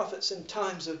raises prophets in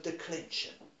times of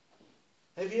declension.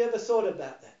 Have you ever thought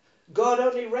about that? God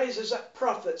only raises up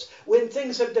prophets when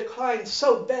things have declined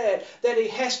so bad that he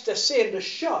has to send a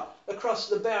shot across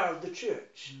the bow of the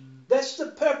church. That's the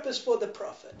purpose for the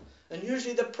prophet. And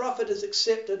usually the prophet is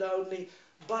accepted only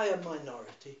by a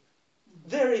minority.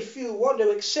 Very few want to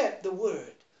accept the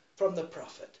word from the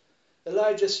prophet.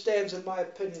 Elijah stands, in my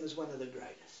opinion, as one of the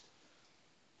greatest.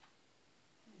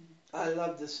 I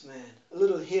love this man. A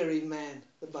little hairy man,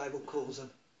 the Bible calls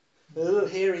him. A little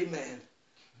hairy man.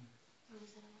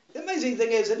 The amazing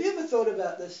thing is, have you ever thought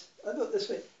about this? I thought this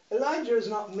way. Elijah is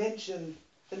not mentioned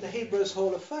in the Hebrews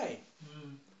Hall of Fame.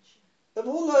 Of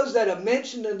all those that are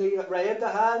mentioned in the Rahab the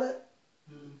harlot,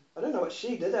 I don't know what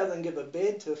she did other than give a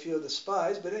bed to a few of the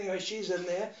spies, but anyway, she's in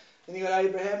there. And you got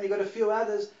Abraham, you got a few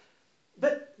others.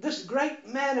 But this great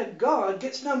man of God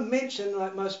gets no mention,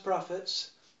 like most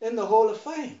prophets, in the Hall of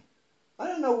Fame. I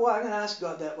don't know why. I'm going to ask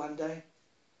God that one day.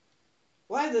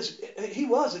 Why this? He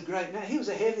was a great man. He was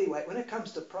a heavyweight. When it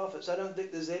comes to prophets, I don't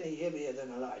think there's any heavier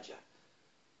than Elijah.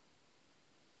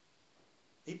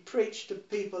 He preached to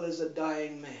people as a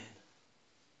dying man,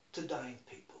 to dying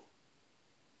people.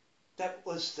 That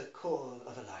was the call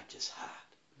of Elijah's heart.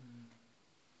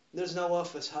 There's no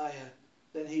office higher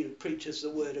than he who preaches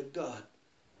the word of God,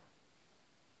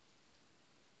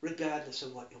 regardless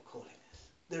of what your calling is.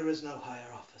 There is no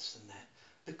higher office than that,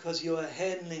 because you are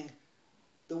handling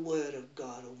the word of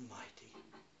God Almighty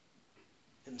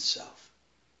himself.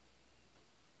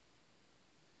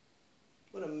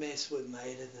 What a mess we've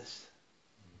made of this.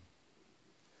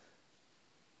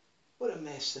 What a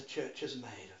mess the church has made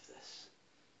of this.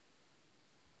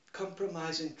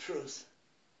 Compromising truth,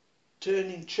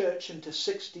 turning church into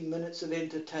 60 minutes of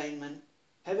entertainment,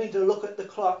 having to look at the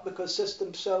clock because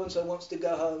system so-and-so wants to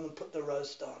go home and put the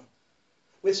roast on.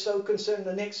 We're so concerned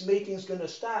the next meeting's going to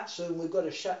start soon, we've got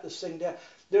to shut this thing down.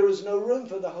 There is no room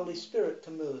for the Holy Spirit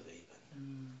to move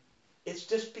even. It's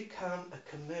just become a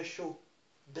commercial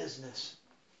business.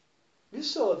 You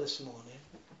saw this morning.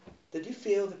 Did you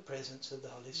feel the presence of the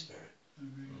Holy Spirit?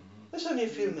 It's only a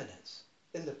few minutes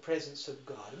in the presence of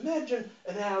God. Imagine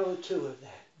an hour or two of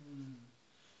that.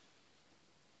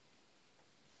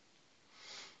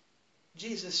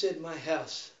 Jesus said, my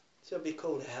house shall be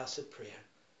called a house of prayer,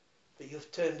 but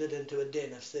you've turned it into a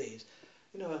den of thieves.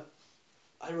 You know,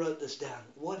 I wrote this down.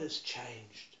 What has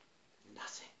changed?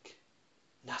 Nothing.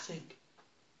 Nothing.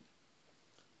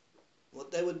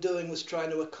 What they were doing was trying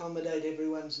to accommodate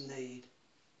everyone's need.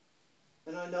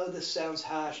 And I know this sounds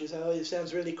harsh. It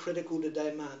sounds really critical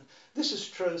today, man. This is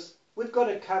truth. We've got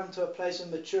to come to a place of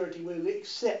maturity where we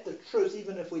accept the truth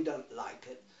even if we don't like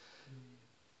it.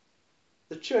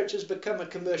 The church has become a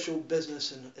commercial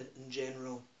business in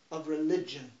general, of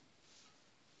religion.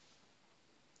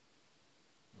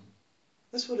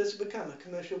 That's what it's become, a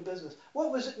commercial business.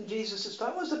 What was it in Jesus'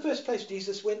 time? What was the first place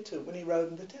Jesus went to when he rode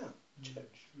into town?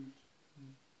 Church.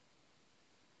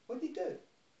 What did he do?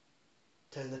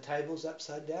 Turn the tables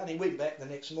upside down. He went back the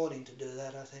next morning to do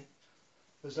that, I think.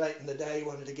 It was late in the day, he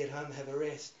wanted to get home and have a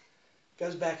rest.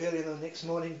 Goes back early the next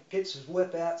morning, gets his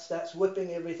whip out, starts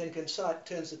whipping everything in sight,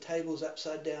 turns the tables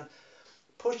upside down,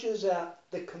 pushes out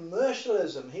the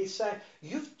commercialism. He's saying,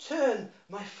 you've turned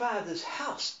my Father's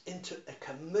house into a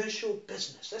commercial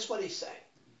business. That's what he's saying.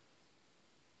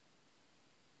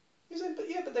 He said,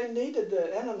 but they needed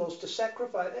the animals to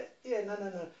sacrifice. Yeah,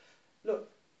 no. Look,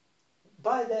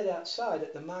 buy that outside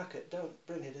at the market. Don't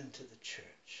bring it into the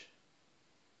church.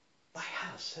 My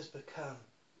house has become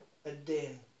a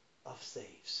den of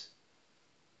thieves.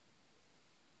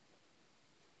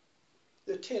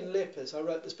 The 10 lepers, I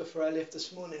wrote this before I left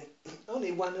this morning,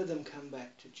 only one of them come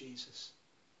back to Jesus.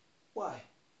 Why?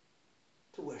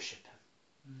 To worship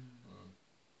him.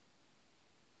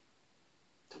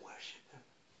 To worship him.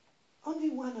 Only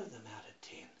one of them out of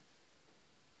 10.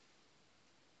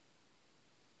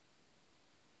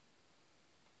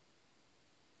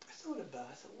 I thought,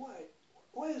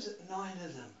 why is it 9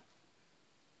 of them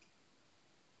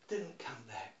didn't come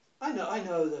back? I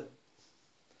know the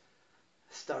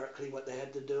historically what they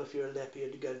had to do. If you're a leper, you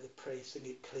had to go to the priest and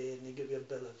get cleared, and he give you a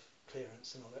bill of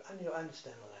clearance and all that. I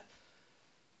understand all that.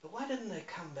 But why didn't they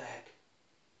come back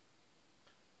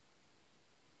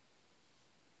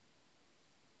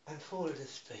and fall at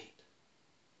his feet?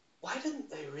 Why didn't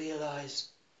they realize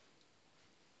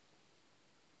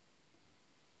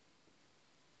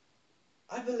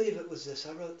I believe it was this.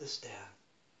 I wrote this down.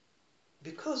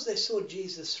 Because they saw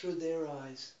Jesus through their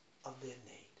eyes of their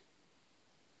need.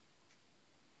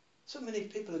 So many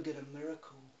people who get a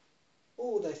miracle.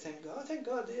 Oh, they thank God. Thank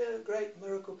God, yeah, great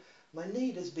miracle. My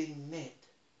need has been met.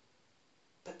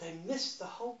 But they miss the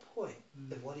whole point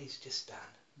of what he's just done.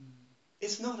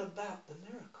 It's not about the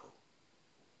miracle.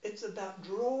 It's about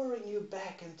drawing you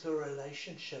back into a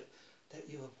relationship that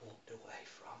you have walked away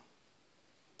from.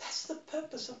 That's the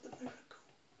purpose of the miracle.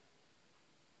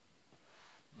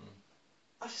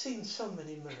 I've seen so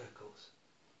many miracles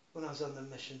when I was on the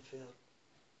mission field.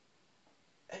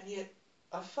 And yet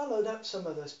I've followed up some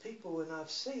of those people and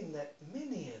I've seen that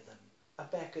many of them are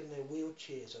back in their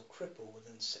wheelchairs or crippled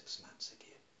within 6 months again.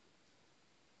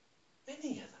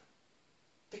 Many of them.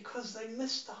 Because they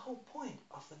missed the whole point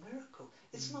of the miracle.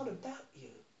 It's not about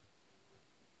you.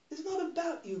 It's not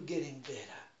about you getting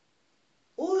better.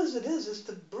 All as it is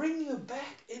to bring you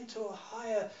back into a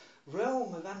higher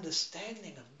realm of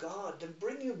understanding of God, to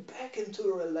bring you back into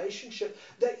a relationship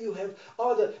that you have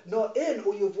either not in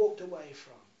or you've walked away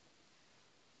from.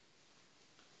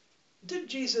 Did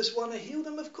Jesus want to heal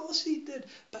them? Of course he did.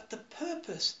 But the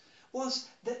purpose was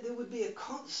that there would be a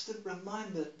constant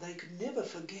reminder that they could never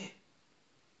forget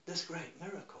this great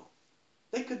miracle.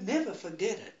 They could never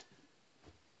forget it.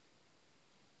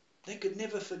 They could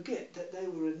never forget that they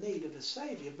were in need of a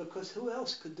Saviour, because who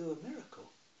else could do a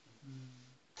miracle?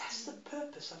 That's the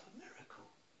purpose of a miracle.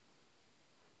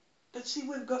 But see,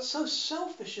 we've got so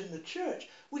selfish in the church.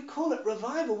 We call it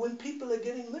revival when people are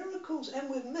getting miracles, and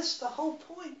we've missed the whole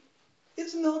point.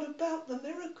 It's not about the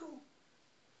miracle.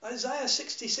 Isaiah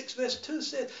 66 verse 2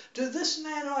 says, to this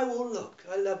man I will look.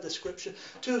 I love the scripture.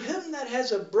 To him that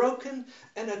has a broken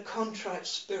and a contrite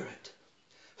spirit,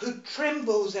 who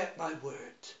trembles at my word.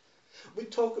 We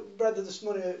talked, brother, this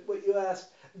morning, what you asked.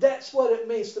 That's what it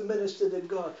means to minister to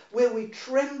God, where we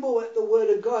tremble at the word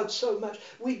of God so much.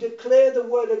 We declare the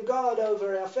word of God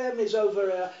over our families,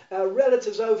 over our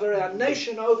relatives, over our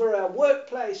nation, over our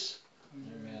workplace.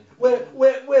 Amen. Where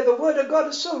the word of God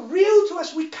is so real to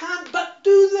us, we can't but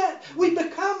do that. We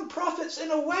become prophets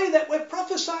in a way that we're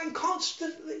prophesying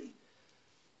constantly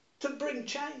to bring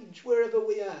change wherever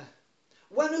we are.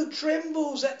 One who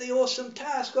trembles at the awesome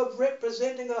task of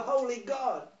representing a holy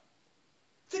God.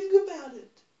 Think about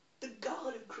it. The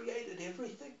God who created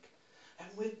everything. And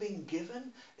we've been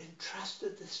given,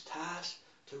 entrusted this task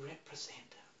to represent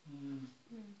him.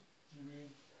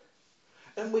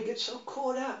 And we get so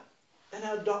caught up in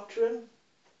our doctrine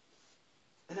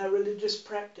and our religious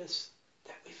practice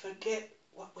that we forget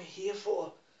what we're here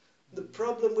for. The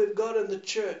problem we've got in the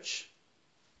church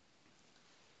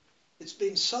It's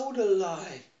been sold a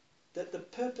lie that the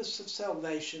purpose of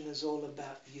salvation is all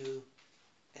about you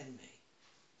and me.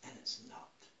 And it's not.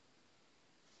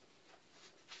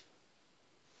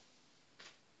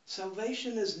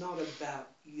 Salvation is not about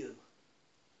you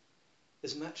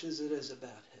as much as it is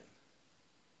about Him.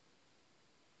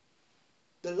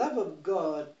 The love of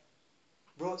God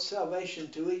brought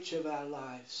salvation to each of our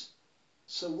lives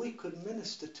so we could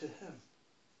minister to Him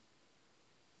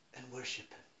and worship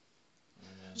Him.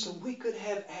 Amen. So we could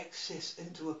have access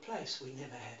into a place we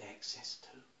never had access to.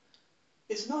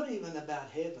 It's not even about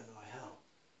heaven or hell.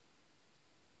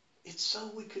 It's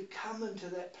so we could come into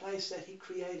that place that He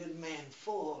created man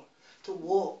for, to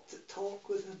walk, to talk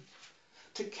with Him,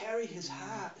 to carry His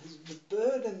heart, the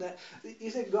burden that...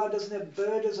 You think God doesn't have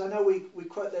burdens? I know we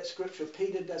quote that scripture,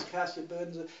 Peter does cast your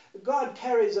burdens. God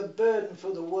carries a burden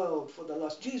for the world, for the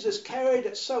lost. Jesus carried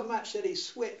it so much that He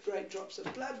sweat great drops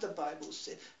of blood, the Bible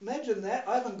said. Imagine that.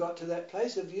 I haven't got to that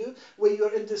place of you where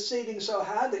you're interceding so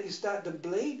hard that you start to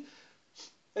bleed.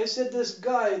 They said this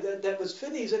guy that was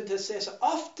Finney's intercessor,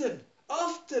 often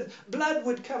blood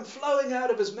would come flowing out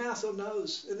of his mouth or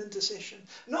nose in intercession.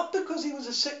 Not because he was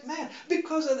a sick man,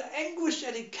 because of the anguish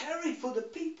that he carried for the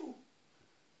people.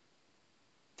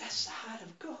 That's the heart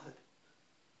of God.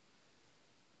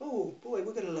 Oh boy,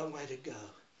 we've got a long way to go.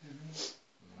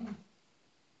 Mm-hmm.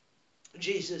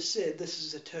 Jesus said, this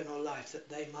is eternal life, that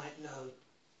they might know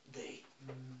Thee.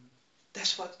 Mm-hmm.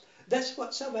 That's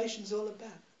what salvation's all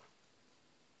about.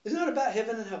 It's not about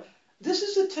heaven and hell. This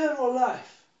is eternal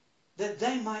life, that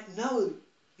they might know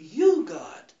You,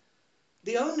 God,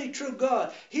 the only true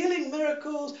God. Healing,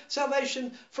 miracles,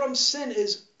 salvation from sin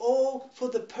is all for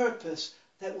the purpose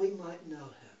that we might know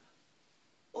Him.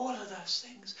 All of those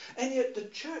things. And yet the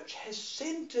church has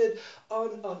centered on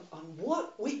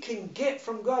what we can get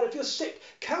from God. If you're sick,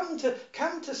 come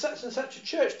to such and such a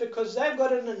church because they've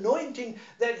got an anointing,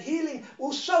 that healing.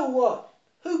 Well, so what?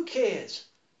 Who cares?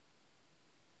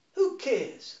 Who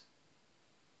cares?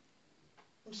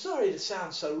 I'm sorry to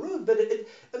sound so rude, but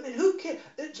who cares?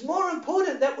 It's more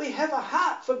important that we have a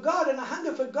heart for God and a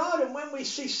hunger for God, and when we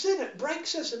see sin, it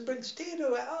breaks us and brings tears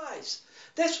to our eyes.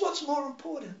 That's what's more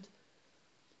important.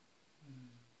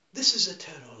 This is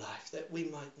eternal life, that we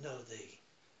might know Thee.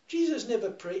 Jesus never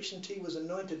preached until He was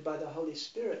anointed by the Holy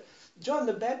Spirit. John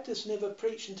the Baptist never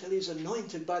preached until he's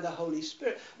anointed by the Holy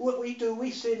Spirit. What we do,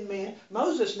 we send men.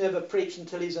 Moses never preached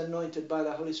until he's anointed by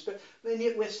the Holy Spirit. And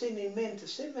yet we're sending men to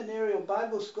seminary or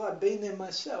Bible school. I've been there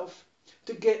myself,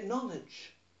 to get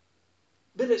knowledge.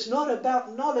 But it's not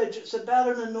about knowledge, it's about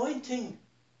an anointing.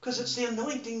 Because it's the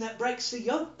anointing that breaks the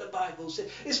yoke, the Bible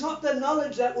says. It's not the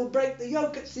knowledge that will break the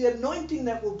yoke, it's the anointing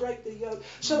that will break the yoke.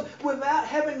 So without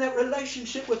having that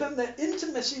relationship with Him, that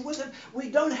intimacy with Him, we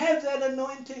don't have that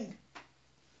anointing.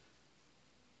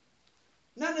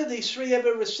 None of these three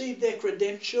ever received their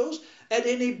credentials at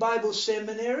any Bible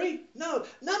seminary. No,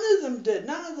 none of them did.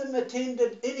 None of them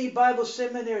attended any Bible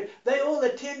seminary. They all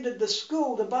attended the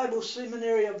school, the Bible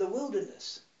seminary of the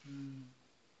wilderness.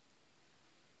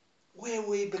 Where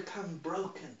we become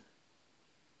broken.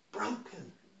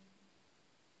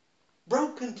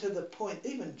 Broken to the point,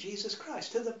 even Jesus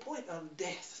Christ, to the point of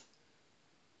death.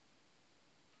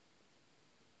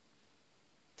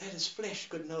 That His flesh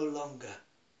could no longer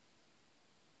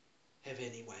have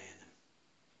any way in Him.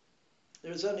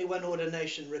 There is only one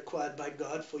ordination required by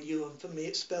God for you and for me.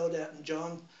 It's spelled out in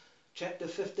John chapter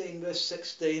 15 verse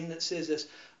 16 that says this: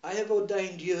 I have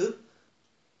ordained you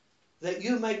that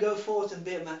you may go forth and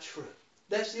bear much fruit.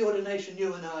 That's the ordination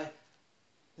you and I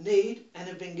need and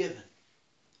have been given.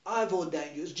 I've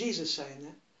ordained you. It's Jesus saying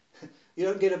that. You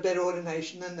don't get a better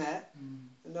ordination than that.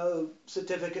 No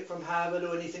certificate from Harvard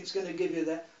or anything's going to give you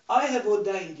that. I have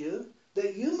ordained you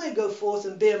that you may go forth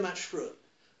and bear much fruit.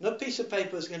 No piece of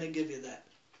paper is going to give you that.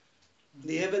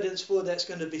 The evidence for that's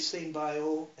going to be seen by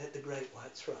all at the great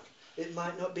white throne. It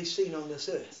might not be seen on this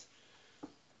earth,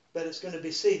 but it's going to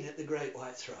be seen at the great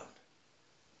white throne.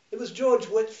 It was George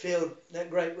Whitefield, that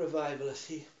great revivalist,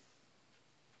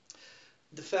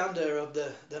 the founder of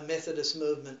the Methodist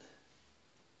movement.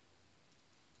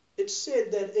 It's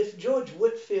said that if George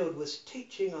Whitefield was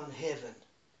teaching on heaven,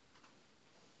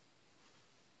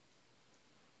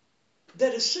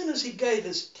 that as soon as he gave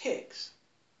his text,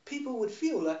 people would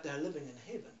feel like they're living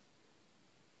in heaven.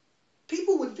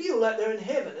 People would feel like they're in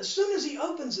heaven. As soon as he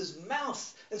opens his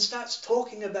mouth and starts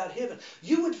talking about heaven,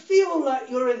 you would feel like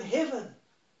you're in heaven.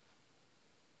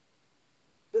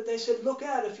 But they said, look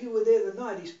out, if you were there the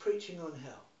night he's preaching on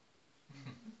hell.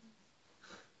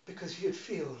 Because you'd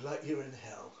feel like you're in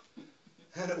hell.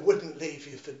 And it wouldn't leave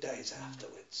you for days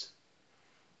afterwards.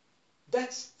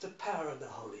 That's the power of the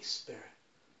Holy Spirit.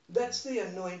 That's the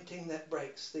anointing that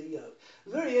breaks the yoke.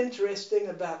 Very interesting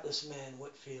about this man,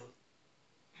 Whitfield,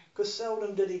 because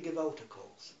seldom did he give altar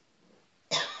calls.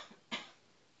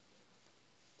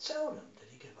 Seldom did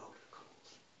he give altar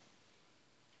calls.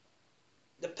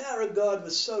 The power of God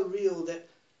was so real that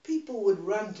people would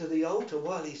run to the altar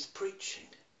while he's preaching.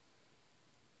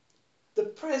 The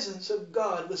presence of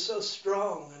God was so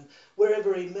strong, and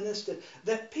wherever he ministered,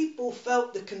 that people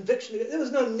felt the conviction. There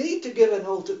was no need to give an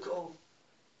altar call,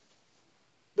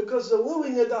 because the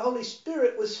wooing of the Holy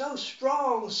Spirit was so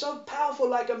strong, so powerful,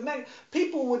 like a magnet.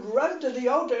 People would run to the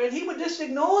altar, and he would just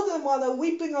ignore them while they're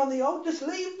weeping on the altar. Just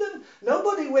leave them.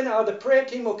 Nobody went, oh, the prayer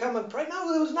team will come and pray.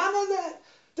 No, there was none of that.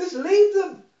 Just leave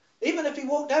them. Even if he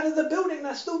walked out of the building,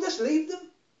 they still just leave them.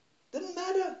 Didn't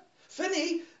matter.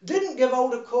 Finney didn't give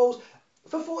altar calls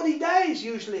for 40 days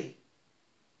usually.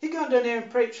 He'd go down there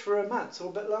and preach for a month or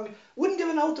a bit longer. Wouldn't give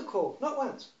an altar call, not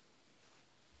once.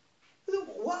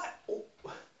 What?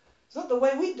 It's not the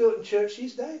way we do it in church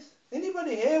these days.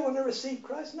 Anybody here want to receive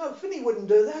Christ? No, Finney wouldn't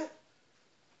do that.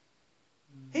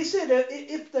 He said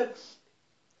if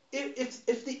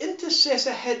the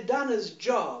intercessor had done his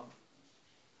job,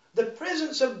 the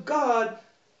presence of God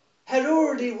had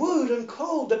already wooed and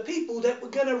called the people that were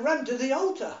going to run to the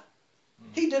altar.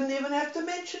 He didn't even have to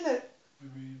mention it.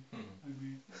 Amen.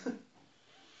 Amen.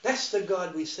 That's the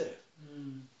God we serve.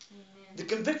 Mm. The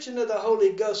conviction of the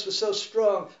Holy Ghost was so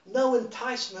strong, no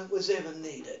enticement was ever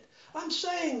needed. I'm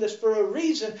saying this for a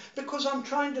reason, because I'm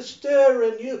trying to stir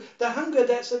in you the hunger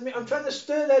that's in me. I'm trying to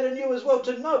stir that in you as well,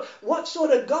 to know what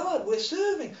sort of God we're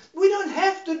serving. We don't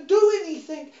have to do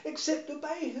anything except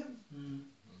obey him. Mm.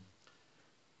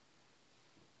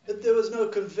 If there was no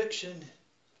conviction,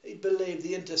 he believed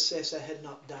the intercessor had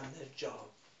not done their job.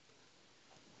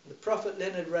 The prophet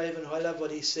Leonard Raven, I love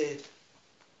what he said.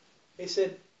 He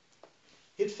said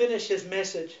he'd finish his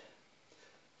message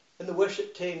and the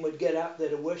worship team would get up there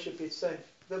to worship. He'd say,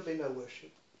 there'll be no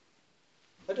worship.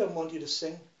 I don't want you to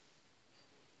sing.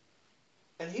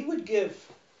 And he would give,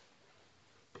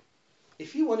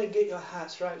 if you want to get your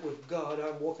hearts right with God,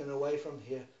 I'm walking away from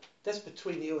here. That's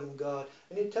between you and God.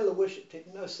 And he'd tell the worship team,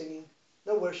 no singing,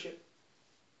 no worship.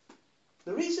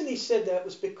 The reason he said that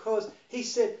was because he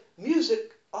said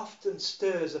music often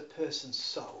stirs a person's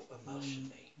soul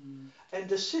emotionally. Mm. And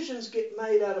decisions get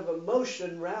made out of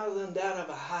emotion rather than out of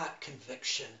a heart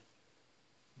conviction.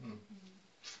 Mm.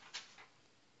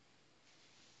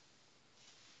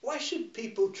 Why should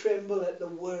people tremble at the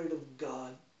word of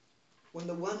God when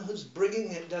the one who's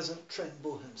bringing it doesn't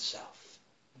tremble himself?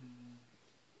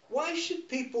 Why should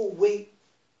people weep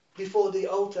before the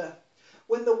altar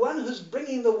when the one who's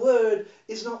bringing the word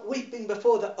is not weeping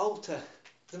before the altar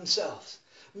themselves?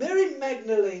 Mary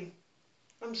Magdalene,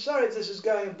 I'm sorry if this is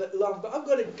going a bit long, but I've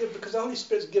got to give, because the Holy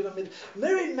Spirit's given me.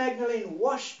 Mary Magdalene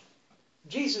washed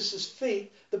Jesus'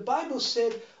 feet, the Bible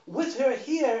said, with her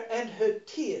hair and her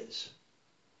tears.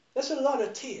 That's a lot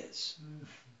of tears. Mm.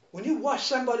 When you wash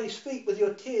somebody's feet with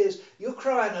your tears, you're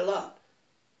crying a lot.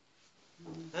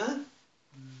 Huh?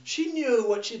 She knew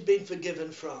what she'd been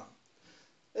forgiven from.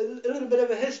 A little bit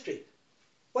of a history.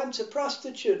 Once a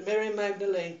prostitute, Mary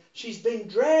Magdalene, she's been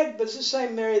dragged, but it's the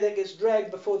same Mary that gets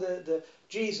dragged before the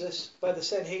Jesus by the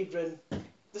Sanhedrin.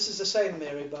 This is the same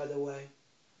Mary, by the way.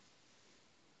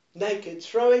 Naked,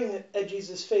 throwing at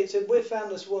Jesus' feet, said, we found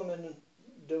this woman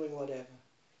doing whatever.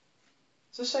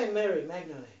 It's the same Mary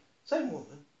Magdalene, same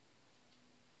woman.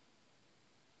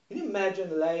 Can you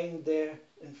imagine laying there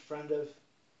in front of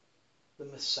the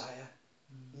Messiah,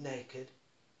 naked?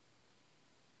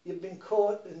 You've been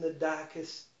caught in the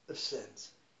darkest of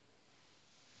sins.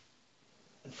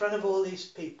 In front of all these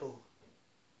people.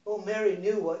 Oh, Mary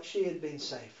knew what she had been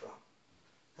saved from.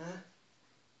 Huh?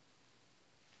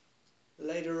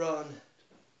 Later on,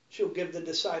 she'll give the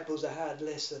disciples a hard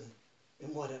lesson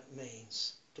in what it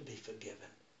means to be forgiven.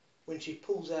 When she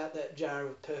pulls out that jar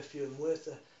of perfume worth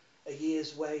a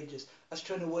year's wages. I was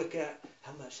trying to work out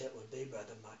how much that would be,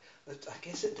 Brother Mike. I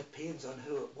guess it depends on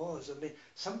who it was. I mean,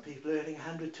 some people are earning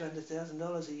 $100,000 to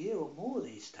 $200,000 a year or more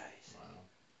these days. Wow.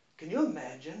 Can you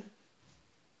imagine?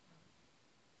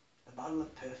 A bottle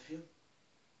of perfume.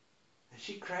 And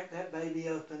she cracked that baby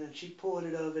open and she poured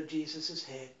it over Jesus'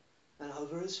 head and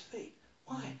over his feet.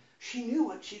 Why? She knew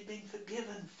what she'd been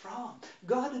forgiven from.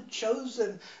 God had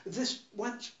chosen this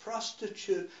once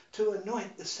prostitute to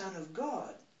anoint the Son of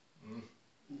God. Mm.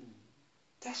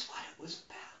 That's what it was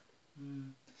about.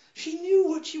 Mm. She knew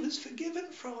what she was forgiven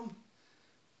from.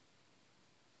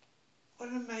 What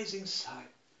an amazing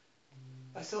sight.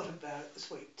 I thought about it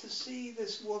this week. To see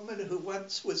this woman who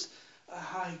once was a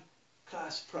high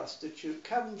class prostitute,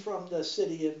 come from the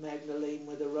city of Magdalene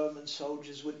where the Roman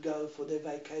soldiers would go for their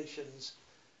vacations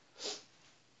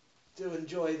to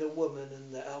enjoy the woman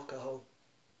and the alcohol.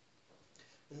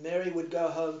 And Mary would go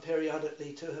home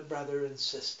periodically to her brother and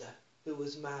sister, who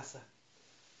was Martha.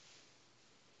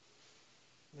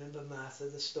 Remember Martha,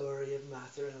 the story of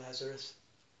Martha and Lazarus?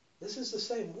 This is the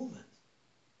same woman.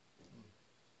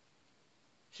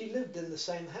 She lived in the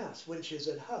same house when she was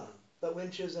at home, but when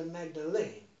she was in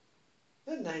Magdalene,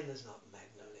 her name is not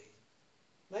Magdalene.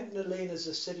 Magdalene is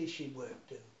the city she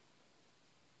worked in.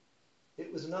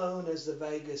 It was known as the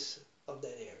Vegas of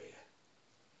that area.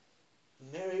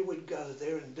 Mary would go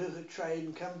there and do her trade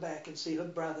and come back and see her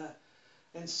brother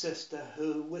and sister,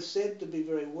 who were said to be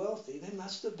very wealthy. They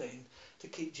must have been, to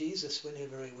keep Jesus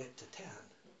whenever he went to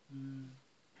town.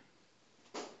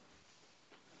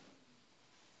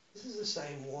 This is the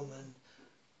same woman.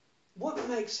 What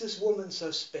makes this woman so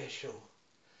special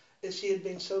is she had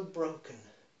been so broken.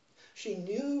 She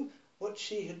knew what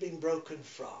she had been broken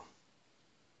from.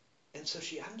 And so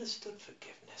she understood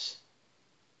forgiveness.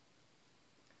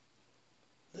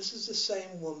 This is the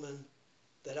same woman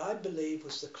that I believe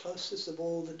was the closest of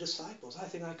all the disciples. I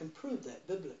think I can prove that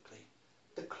biblically.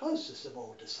 The closest of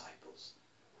all disciples.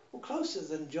 Well, closer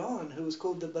than John, who was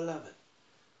called the Beloved.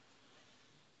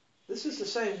 This is the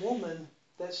same woman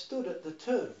that stood at the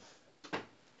tomb.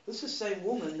 This is the same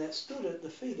woman that stood at the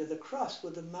feet of the cross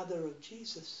with the mother of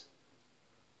Jesus.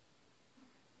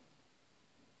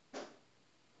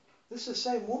 This is the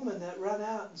same woman that ran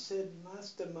out and said,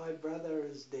 Master, my brother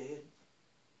is dead.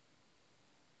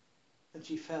 And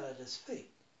she fell at his feet.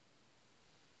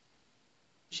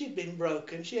 She'd been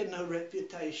broken. She had no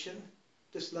reputation,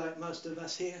 just like most of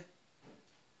us here,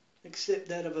 except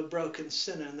that of a broken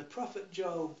sinner. And the prophet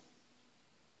Joel,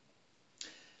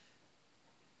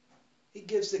 he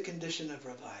gives the condition of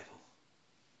revival.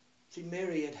 See,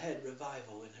 Mary had had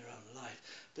revival in her own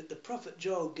life, but the prophet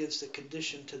Joel gives the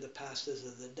condition to the pastors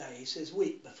of the day. He says,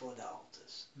 weep before the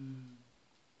altars.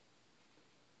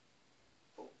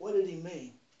 What did he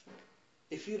mean?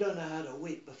 If you don't know how to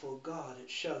weep before God, it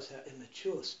shows how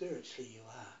immature spiritually you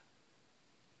are.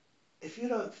 If you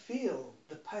don't feel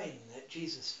the pain that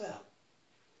Jesus felt,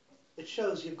 it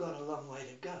shows you've got a long way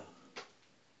to go.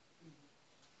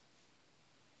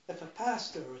 If a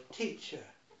pastor or a teacher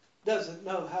doesn't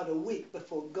know how to weep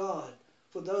before God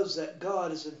for those that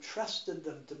God has entrusted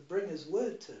them to bring his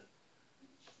word to,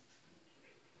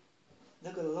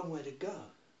 they've got a long way to go.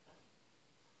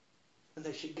 And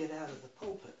they should get out of the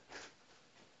pulpit.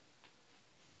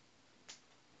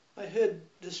 I heard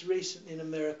this recently, an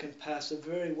American pastor, a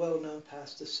very well-known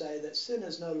pastor, say that sin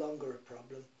is no longer a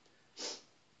problem.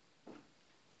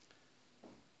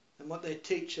 And what they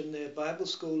teach in their Bible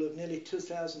school of nearly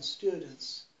 2,000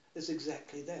 students is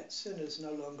exactly that. Sin is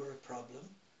no longer a problem.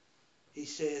 He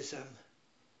says,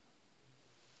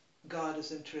 God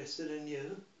is interested in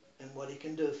you and what he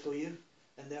can do for you.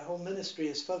 And their whole ministry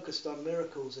is focused on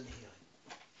miracles and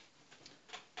healing.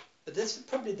 But this is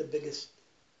probably the biggest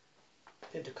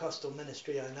Pentecostal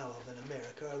ministry I know of in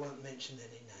America. I won't mention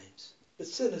any names. But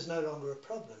sin is no longer a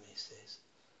problem, he says.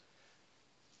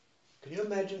 Can you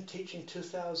imagine teaching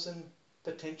 2,000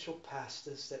 potential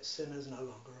pastors that sin is no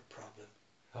longer a problem?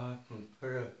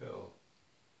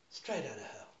 Straight out of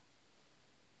hell.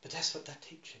 But that's what they're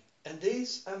teaching. And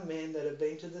these are men that have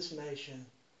been to this nation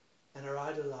and are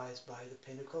idolized by the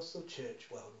Pentecostal church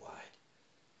worldwide.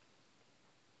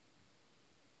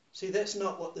 See, that's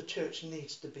not what the church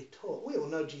needs to be taught. We all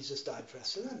know Jesus died for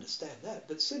us, and understand that,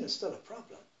 but sin is still a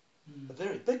problem, a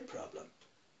very big problem.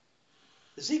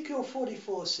 Ezekiel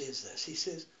 44 says this. He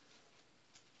says,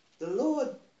 the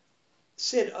Lord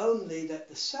said only that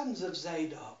the sons of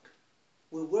Zadok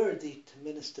were worthy to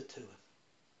minister to him.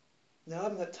 Now, I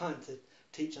haven't got time to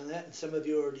teach on that, and some of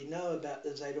you already know about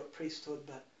the Zadok priesthood,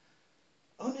 but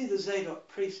only the Zadok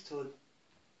priesthood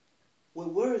were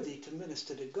worthy to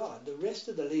minister to God. The rest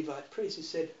of the Levite priests, he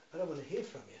said, I don't want to hear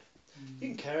from you. You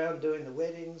can carry on doing the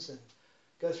weddings and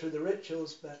go through the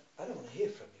rituals, but I don't want to hear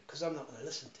from you because I'm not going to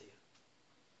listen to you.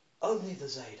 Only the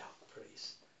Zadok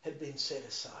priests had been set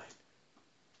aside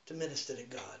to minister to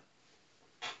God.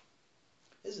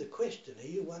 There's a question, are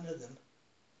you one of them?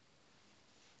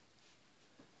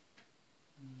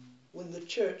 When the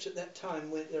church at that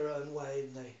time went their own way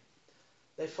and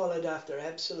they followed after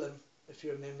Absalom, if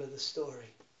you remember the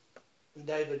story. And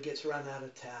David gets run out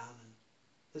of town and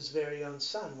his very own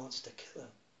son wants to kill him.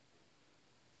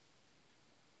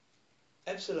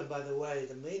 Absalom, by the way,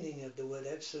 the meaning of the word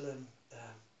Absalom,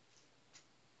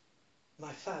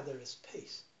 my father is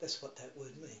peace. That's what that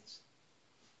word means.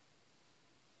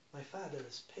 My father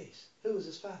is peace. Who was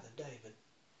his father? David.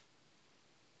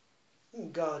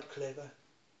 Isn't God clever?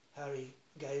 How he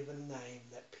gave a name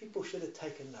that people should have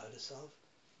taken notice of,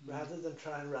 rather than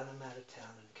try and run him out of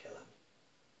town and kill him.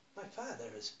 My Father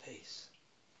is peace.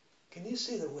 Can you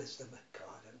see the wisdom of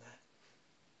God in that?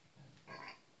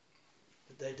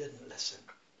 But they didn't listen.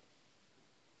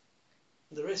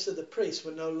 The rest of the priests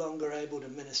were no longer able to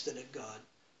minister to God.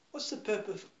 What's the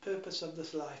purpose of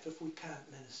this life if we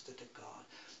can't minister to God?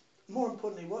 More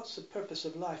importantly, what's the purpose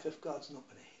of life if God's not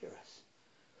going to hear us?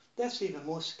 That's even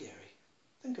more scary.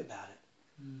 Think about it.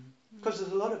 Because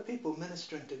there's a lot of people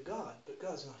ministering to God, but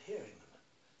God's not hearing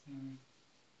them.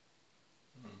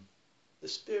 The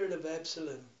spirit of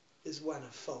Absalom is one of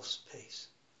false peace.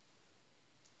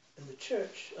 And the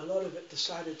church, a lot of it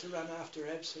decided to run after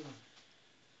Absalom.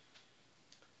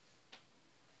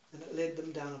 And it led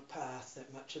them down a path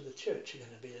that much of the church are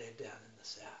going to be led down in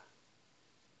this hour.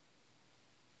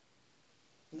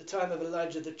 In the time of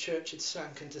Elijah, the church had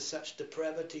sunk into such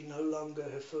depravity, no longer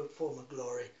her former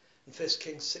glory. In 1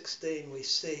 Kings 16, we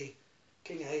see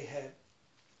King Ahab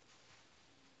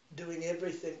doing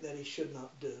everything that he should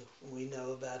not do. And we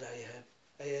know about Ahab.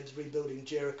 Ahab's rebuilding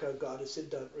Jericho. God has said,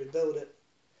 don't rebuild it.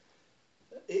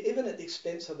 Even at the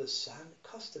expense of his son, it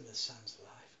cost him his son's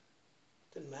life.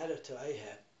 It didn't matter to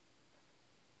Ahab.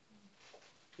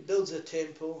 He builds a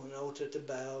temple, an altar to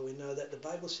Baal. We know that the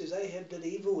Bible says Ahab did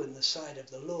evil in the sight of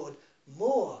the Lord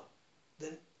more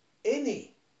than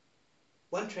any.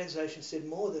 One translation said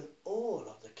more than all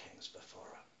of the kings before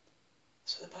him.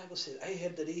 So the Bible says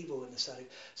Ahab did evil in the sight of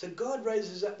God. So God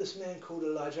raises up this man called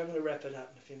Elijah. I'm going to wrap it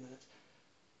up in a few minutes.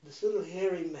 This little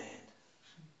hairy man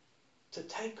to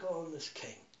take on this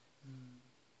king.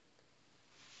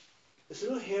 This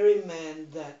little hairy man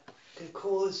that can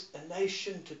cause a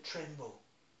nation to tremble.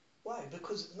 Why?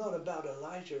 Because it's not about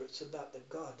Elijah, it's about the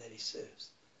God that he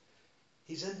serves.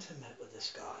 He's intimate with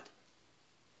this God.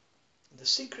 And the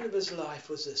secret of his life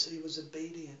was this: he was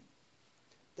obedient.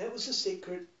 That was the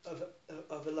secret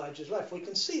of Elijah's life. We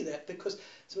can see that because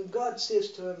so when God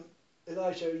says to him,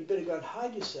 Elijah, you better go and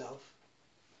hide yourself,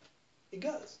 he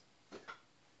goes.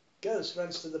 Goes,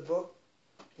 runs to the brook.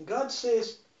 And God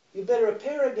says, you better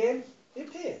appear again, he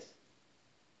appears.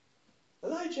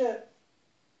 Elijah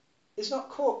is not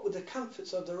caught with the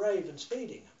comforts of the ravens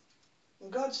feeding him.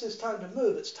 When God says time to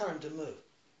move, it's time to move.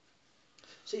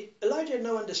 See, Elijah had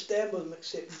no understanding of him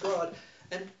except God.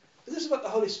 And this is what the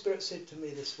Holy Spirit said to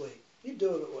me this week. You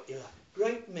do with it what you like.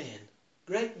 Great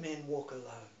men walk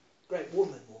alone. Great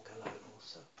women walk alone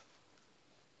also.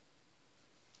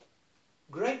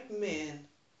 Great men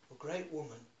or great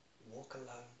women walk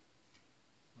alone.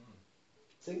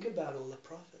 Think about all the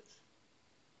prophets.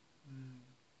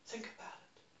 Think about it.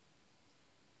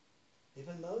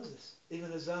 Even Moses,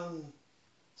 even his own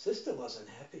sister wasn't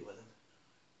happy with him.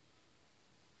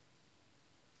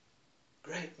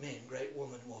 Great men, great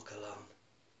women walk alone.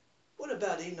 What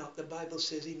about Enoch? The Bible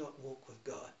says Enoch walked with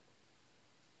God.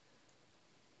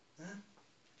 Huh?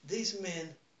 These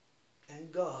men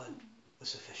and God were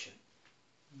sufficient.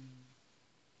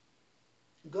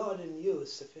 God in you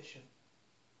is sufficient.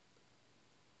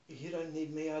 You don't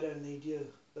need me, I don't need you,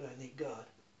 but I need God.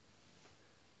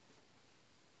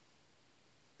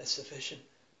 That's sufficient.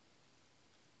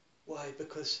 Why?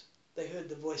 Because they heard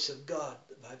the voice of God,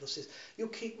 the Bible says. You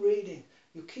keep reading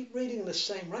in the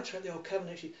same, right throughout the Old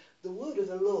Covenant, actually, the word of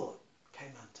the Lord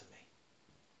came unto me.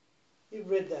 You've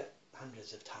read that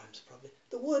hundreds of times probably.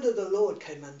 The word of the Lord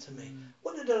came unto me.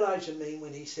 What did Elijah mean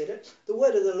when he said it? The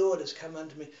word of the Lord has come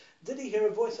unto me. Did he hear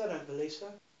a voice? I don't believe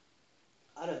so.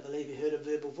 I don't believe he heard a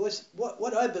verbal voice.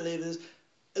 What I believe is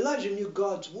Elijah knew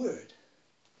God's word.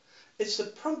 It's the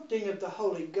prompting of the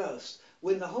Holy Ghost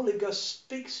when the Holy Ghost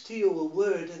speaks to you a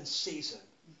word in season.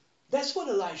 That's what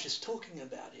Elijah's talking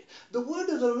about here. The word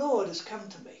of the Lord has come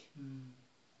to me.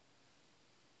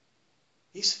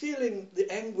 He's feeling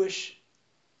the anguish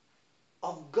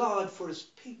of God for his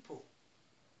people.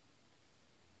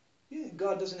 You think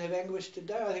God doesn't have anguish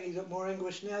today? I think he's got more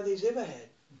anguish now than he's ever had.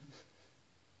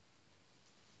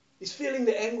 He's feeling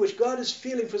the anguish. God is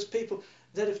feeling for his people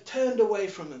that have turned away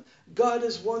from him. God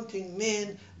is wanting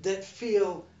men that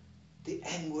feel the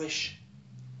anguish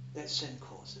that sin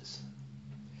causes.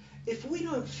 If we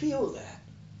don't feel that,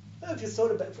 I don't know if you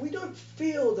thought about it, if we don't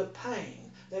feel the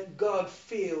pain that God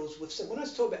feels with sin. When I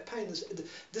talk about pain,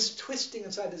 this twisting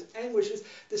inside, this anguish,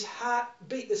 this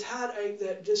heartbeat, this heartache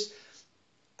that just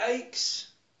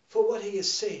aches for what he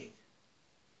is seeing.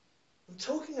 I'm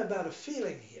talking about a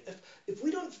feeling here. If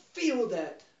we don't feel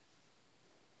that,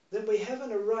 then we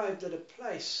haven't arrived at a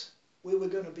place where we're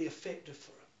going to be effective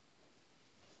for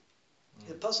him.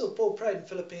 The Apostle Paul prayed in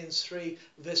Philippians 3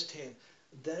 verse 10,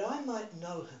 that I might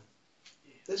know him.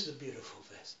 This is a beautiful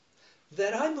verse.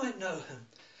 that I might know him,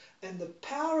 and the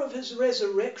power of his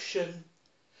resurrection,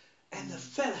 and the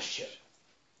fellowship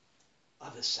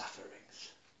of his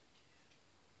sufferings.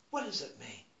 What does it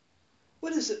mean?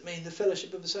 What does it mean, the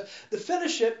fellowship of his sufferings? The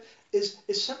fellowship is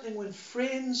something when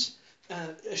friends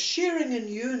are sharing in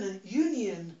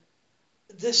union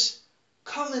this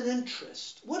common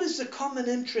interest. What is the common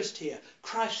interest here?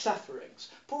 Christ's sufferings.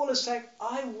 Paul is saying,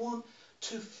 I want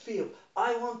to feel,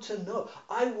 I want to know,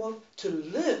 I want to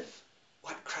live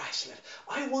what Christ lived.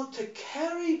 I want to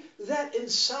carry that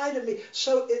inside of me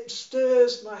so it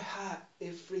stirs my heart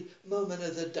every moment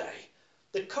of the day.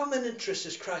 The common interest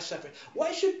is Christ's suffering.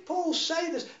 Why should Paul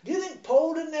say this? Do you think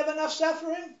Paul didn't have enough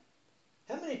suffering?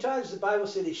 How many times the Bible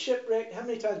said he's shipwrecked? How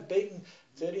many times beaten?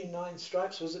 39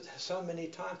 stripes, was it? So many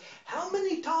times. How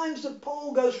many times did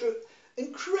Paul go through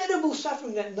incredible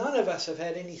suffering that none of us have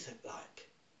had anything like?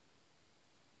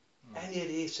 And yet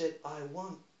he said, I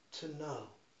want to know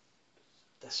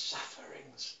the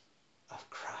sufferings of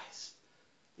Christ.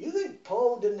 You think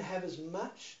Paul didn't have as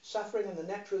much suffering in the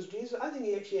natural as Jesus? I think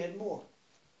he actually had more.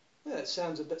 Well, that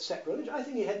sounds a bit sacrilegious. I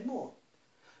think he had more.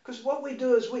 Because what we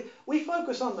do is we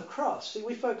focus on the cross. See,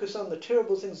 we focus on the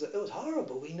terrible things. That it was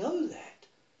horrible. We know that.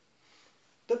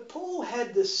 But Paul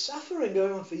had this suffering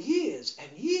going on for years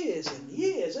and years and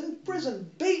years, in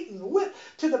prison, beaten, whipped,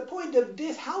 to the point of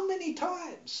death. How many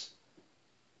times?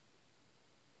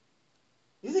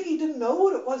 You think he didn't know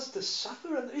what it was to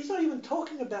suffer? And he's not even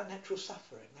talking about natural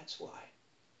suffering. That's why.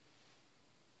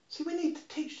 See, we need to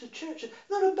teach the church. It's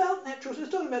not about natural, it's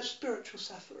talking about spiritual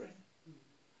suffering.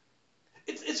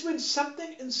 It's when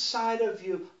something inside of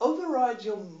you overrides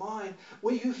your mind,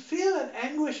 where you feel an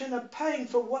anguish and a pain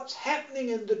for what's happening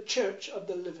in the church of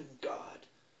the living God.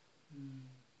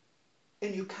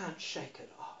 And you can't shake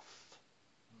it off.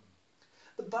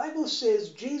 The Bible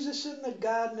says Jesus in the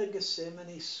Garden of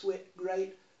Gethsemane sweat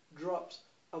great drops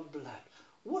of blood.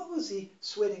 What was he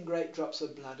sweating great drops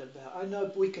of blood about? I know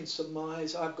we can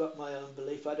surmise. I've got my own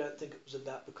belief. I don't think it was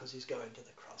about because he's going to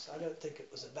the cross. I don't think it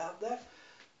was about that.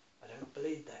 I don't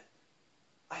believe that.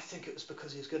 I think it was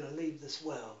because he's going to leave this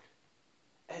world.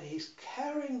 And he's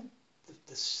carrying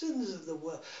the sins of the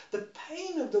world, the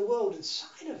pain of the world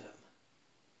inside of him.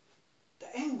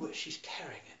 The anguish, he's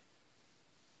carrying it.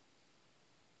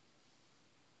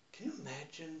 Can you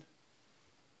imagine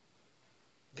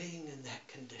being in that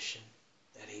condition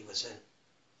that he was in?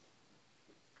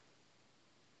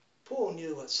 Paul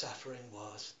knew what suffering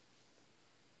was.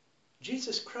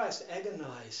 Jesus Christ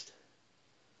agonized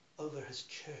over his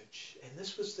church, and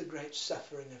this was the great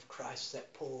suffering of Christ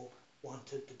that Paul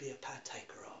wanted to be a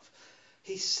partaker of.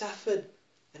 He suffered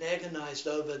and agonized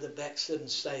over the backslidden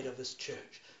state of his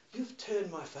church. You've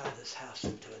turned my Father's house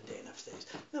into a den of thieves.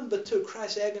 Number 2,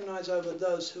 Christ agonized over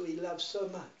those who he loved so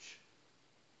much.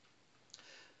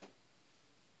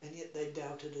 And yet they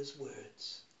doubted his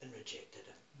words and rejected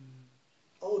him.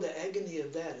 Oh, the agony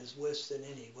of that is worse than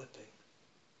any whipping.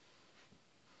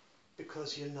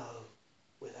 Because you know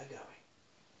where they're going.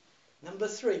 Number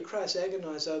 3, Christ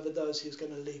agonized over those he's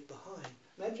going to leave behind.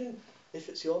 Imagine if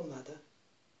it's your mother.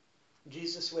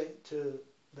 Jesus went to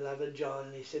beloved John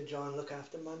and he said, John, look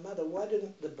after my mother. Why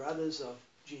didn't the brothers of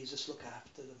Jesus look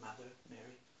after the mother,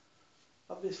 Mary?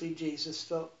 Obviously Jesus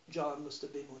felt John was to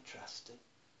be more trusted.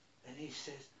 And he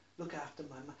says, look after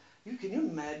my mother. Can you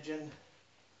imagine,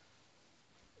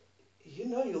 you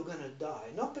know you're going to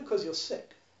die, not because you're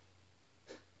sick,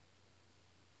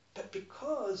 but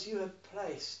because you have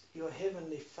placed your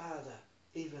heavenly Father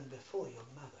even before your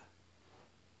mother.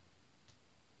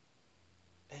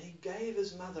 And he gave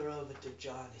his mother over to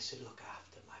John. He said, look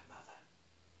after my mother.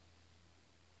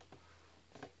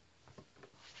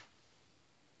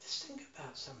 Just think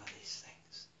about some of these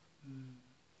things.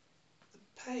 The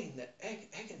pain, the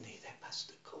agony that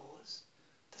must have caused,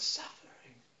 the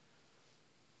suffering.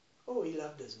 Oh, he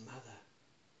loved his mother.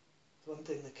 It's one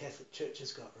thing the Catholic Church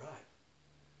has got right.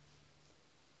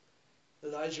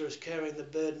 Elijah is carrying the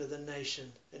burden of the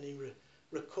nation, and he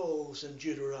recalls in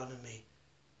Deuteronomy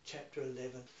chapter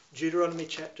 11. Deuteronomy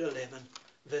chapter 11,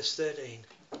 verse 13.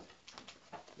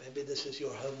 Maybe this is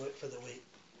your homework for the week.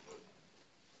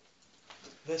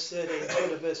 Verse 13, go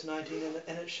to verse 19.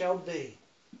 And it shall be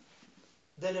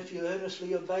that if you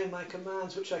earnestly obey my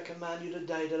commands, which I command you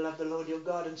today, to love the Lord your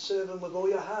God and serve him with all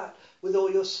your heart, with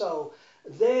all your soul,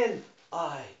 then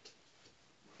I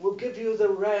will give you the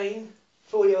rain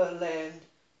for your land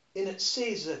in its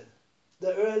season,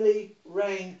 the early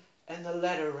rain and the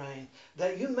latter rain,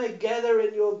 that you may gather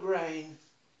in your grain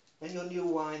and your new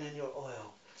wine and your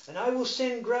oil. And I will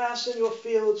send grass in your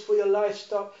fields for your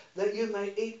livestock, that you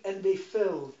may eat and be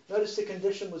filled. Notice the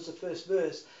condition was the first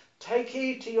verse. Take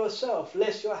heed to yourself,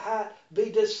 lest your heart be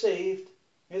deceived.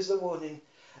 Here's the warning.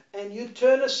 And you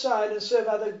turn aside and serve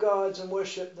other gods and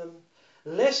worship them.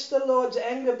 Lest the Lord's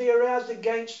anger be aroused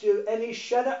against you, and he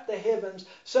shut up the heavens,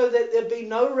 so that there be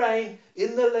no rain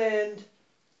in the land,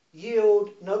 yield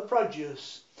no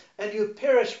produce, and you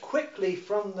perish quickly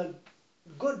from the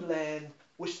good land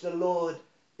which the Lord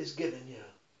is giving you.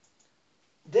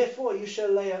 Therefore you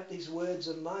shall lay up these words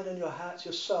of mine in your hearts,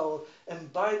 your soul,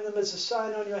 and bind them as a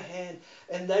sign on your hand,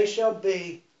 and they shall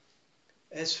be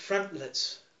as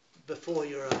frontlets before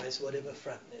your eyes, whatever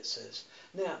frontlet is.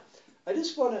 Now, I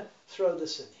just want to throw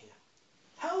this in here.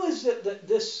 How is it that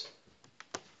this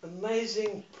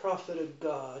amazing prophet of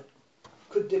God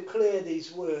could declare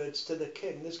these words to the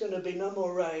king? There's going to be no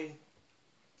more rain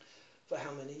for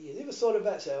how many years? You ever thought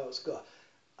about saying, oh, it's God?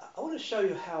 I want to show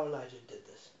you how Elijah did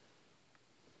this.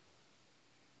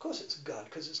 Of course it's God,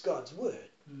 because it's God's word.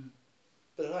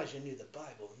 But Elijah knew the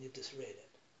Bible, and you've just read it.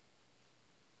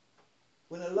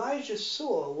 When Elijah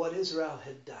saw what Israel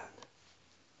had done,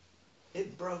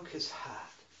 it broke his heart.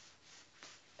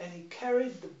 And he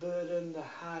carried the burden, the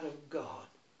heart of God.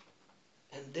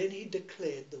 And then he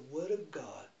declared the word of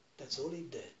God. That's all he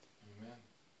did. Amen.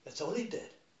 That's all he did.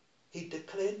 He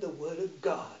declared the word of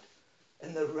God.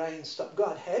 And the rain stopped.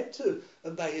 God had to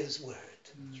obey his word.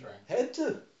 That's right. Had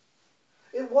to.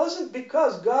 It wasn't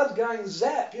because God's going,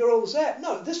 zap, you're all zap.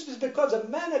 No, this was because a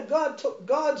man of God took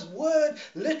God's word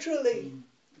literally.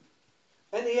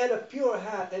 And he had a pure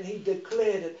heart, and he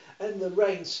declared it, and the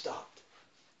rain stopped.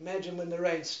 Imagine when the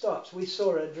rain stops. We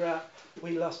saw a drought.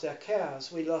 We lost our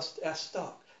cows. We lost our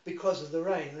stock because of the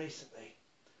rain recently.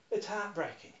 It's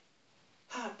heartbreaking.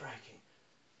 Heartbreaking.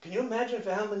 Can you imagine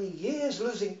for how many years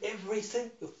losing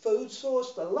everything? Your food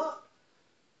source, the lot.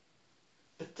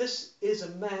 But this is a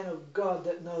man of God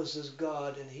that knows his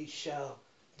God, and he shall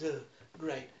do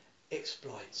great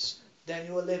exploits.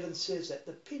 Daniel 11 says that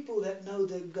the people that know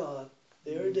their God,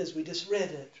 there it is, we just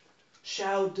read it,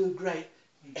 shall do great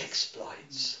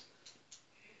exploits.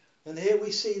 And here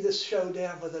we see this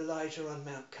showdown with Elijah on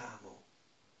Mount Carmel.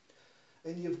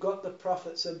 And you've got the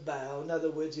prophets of Baal. In other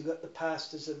words, you've got the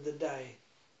pastors of the day.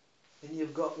 And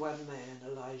you've got one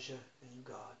man, Elijah, and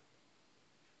God.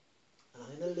 And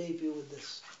I'm going to leave you with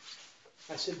this.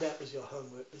 I said that was your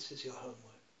homework. This is your homework.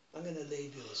 I'm going to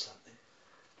leave you with something.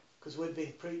 Because we've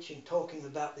been preaching, talking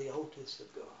about the altars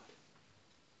of God.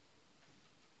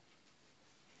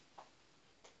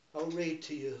 I'll read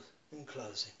to you in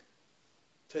closing.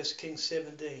 1 Kings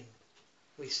 17.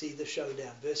 We see the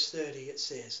showdown. Verse 30 it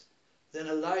says, Then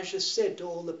Elijah said to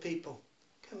all the people,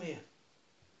 Come here.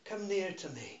 Come near to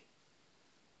me.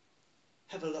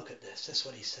 Have a look at this. That's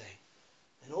what he's saying.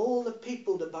 And all the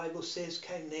people, the Bible says,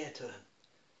 came near to him.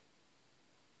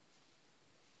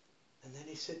 And then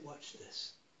he said, watch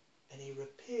this. And he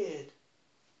repaired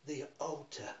the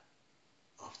altar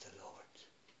of the Lord.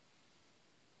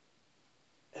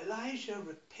 Elijah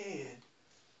repaired,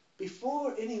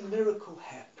 before any miracle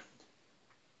happened,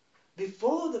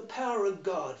 before the power of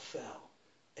God fell,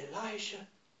 Elijah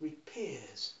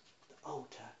repairs the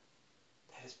altar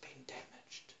that has been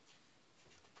damaged.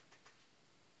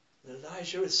 And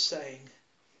Elijah is saying,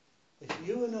 if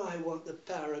you and I want the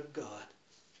power of God,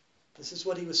 this is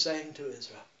what he was saying to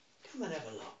Israel. Come and have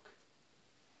a look.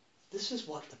 This is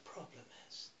what the problem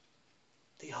is.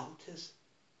 The altar's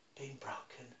been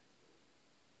broken.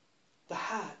 The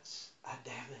hearts are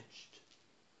damaged.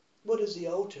 What is the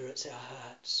altar? It's our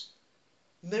hearts.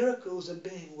 Miracles are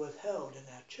being withheld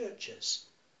in our churches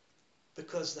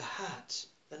because the hearts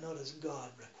are not as God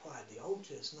required. The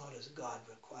altar is not as God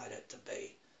required it to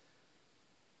be.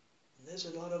 And there's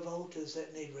a lot of altars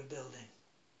that need rebuilding.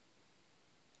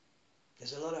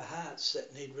 There's a lot of hearts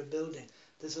that need rebuilding.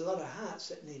 There's a lot of hearts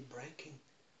that need breaking.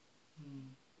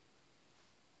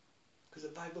 Because the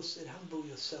Bible said, humble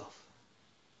yourself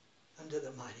under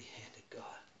the mighty hand of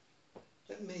God.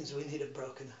 That means we need a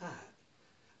broken heart.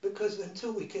 Because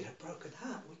until we get a broken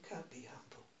heart, we can't be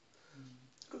humble.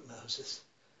 Look at Moses.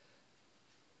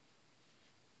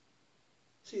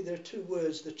 See, there are two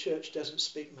words the church doesn't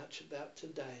speak much about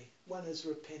today. One is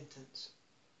repentance,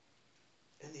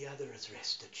 and the other is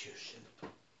restitution.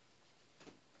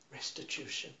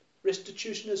 Restitution.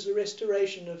 Restitution is the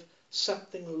restoration of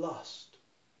something lost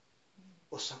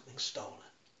or something stolen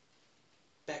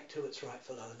back to its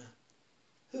rightful owner.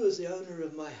 Who is the owner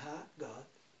of my heart? God.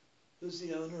 Who's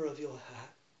the owner of your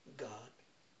heart? God.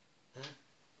 Huh?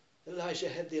 Elijah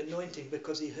had the anointing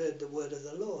because he heard the word of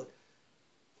the Lord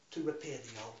to repair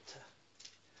the altar.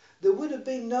 There would have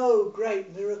been no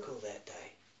great miracle that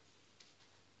day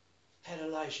had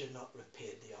Elijah not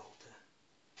repaired the altar.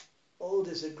 Oh,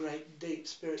 there's a great deep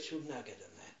spiritual nugget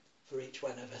in that. for each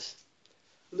one of us.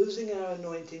 Losing our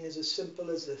anointing is as simple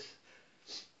as this.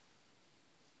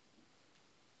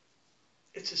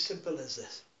 It's as simple as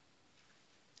this.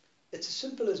 It's as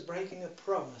simple as breaking a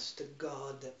promise to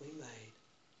God that we made,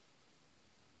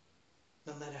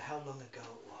 no matter how long ago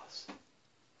it was.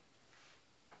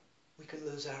 We can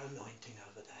lose our anointing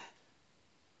over that.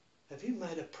 Have you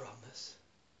made a promise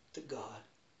to God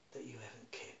that you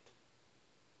haven't kept?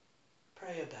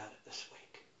 Pray about it this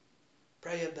week.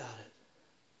 Pray about it.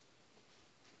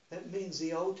 That means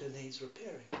the altar needs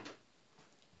repairing.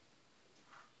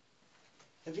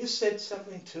 Have you said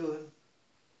something to him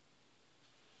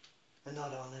and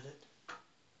not honoured it?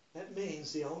 That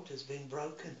means the altar's been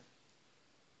broken.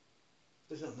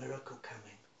 There's no miracle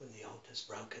coming when the altar's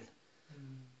broken.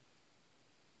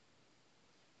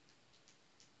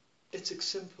 It's as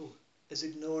simple as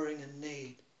ignoring a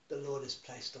need the Lord has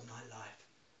placed on my life.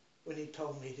 When he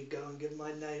told me to go and give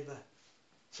my neighbour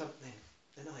something,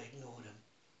 and I ignored him,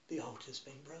 the altar's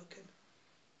been broken.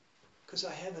 Because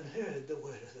I haven't heard the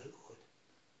word of the Lord.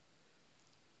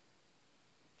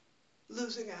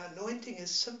 Losing our anointing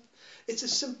is simple. It's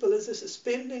as simple as this, as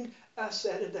spending our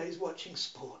Saturdays watching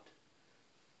sport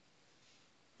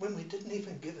when we didn't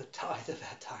even give a tithe of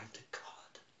our time to God.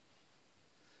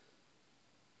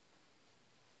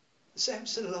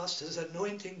 Samson lost his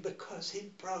anointing because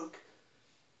he broke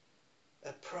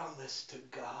a promise to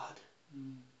God.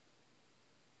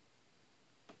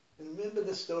 And remember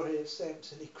the story of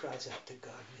Samson. He cries out to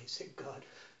God and he said, God,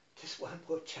 just one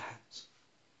more chance.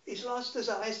 He's lost his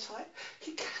eyesight.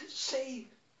 He can't see.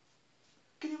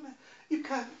 Can you imagine? You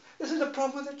can't. This is a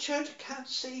problem with the church. Can't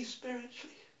see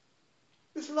spiritually.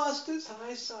 He's lost his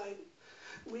eyesight.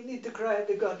 We need to cry out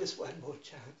to God, just one more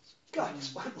chance. God,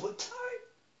 just one more time.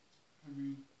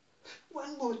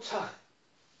 One more time.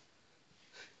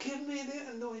 Give me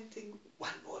the anointing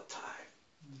one more time,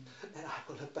 and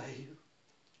I will obey you.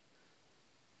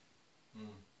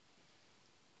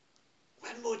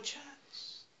 One more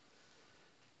chance.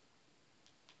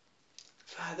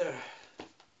 Father,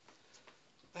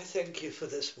 I thank you for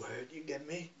this word you give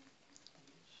me.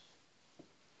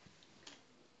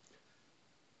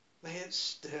 May it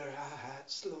stir our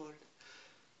hearts, Lord.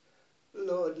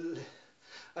 Lord,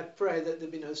 I pray that there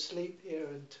be no sleep here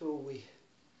until we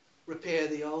repair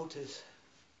the altars.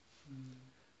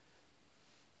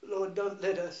 Lord, don't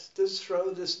let us just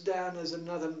throw this down as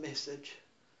another message.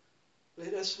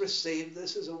 Let us receive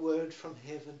this as a word from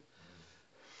heaven.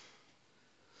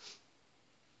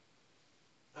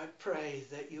 I pray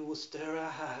that you will stir our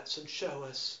hearts and show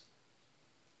us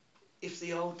if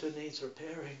the altar needs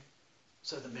repairing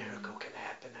so the miracle can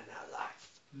happen in our life.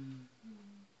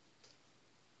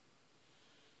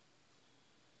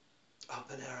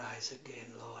 Open our eyes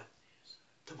again, Lord,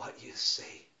 to what you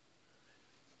see.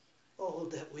 Oh,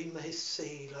 that we may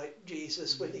see like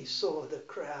Jesus when he saw the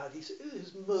crowd. He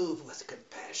was moved with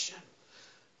compassion.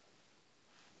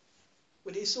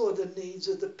 When he saw the needs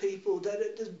of the people, that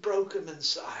it just broke him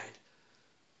inside.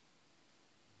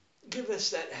 Give us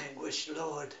that anguish,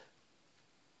 Lord.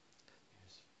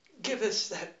 Give us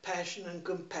that passion and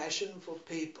compassion for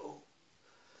people.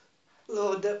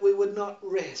 Lord, that we would not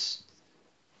rest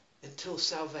until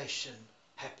salvation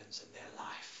happens in their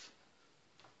life.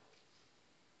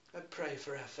 I pray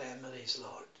for our families,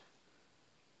 Lord.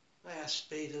 I ask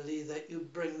speedily that you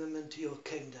bring them into your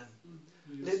kingdom.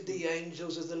 Let the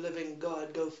angels of the living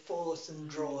God go forth and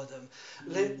draw them.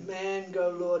 Let man go,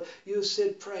 Lord. You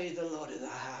said, pray the Lord of the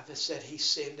harvest that he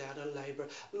send out a labourer.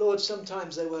 Lord,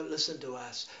 sometimes they won't listen to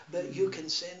us, but you can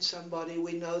send somebody.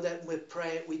 We know that, and we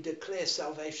pray it. We declare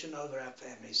salvation over our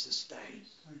families this day.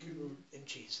 Thank you, Lord. In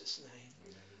Jesus'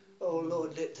 name. Oh,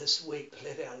 Lord, let this week,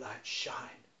 let our light shine.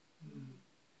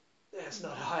 Let us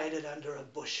not hide it under a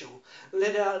bushel.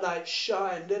 Let our light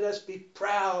shine. Let us be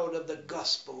proud of the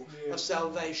gospel of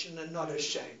salvation and not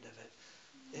ashamed of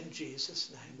it. In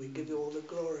Jesus' name, we give you all the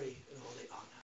glory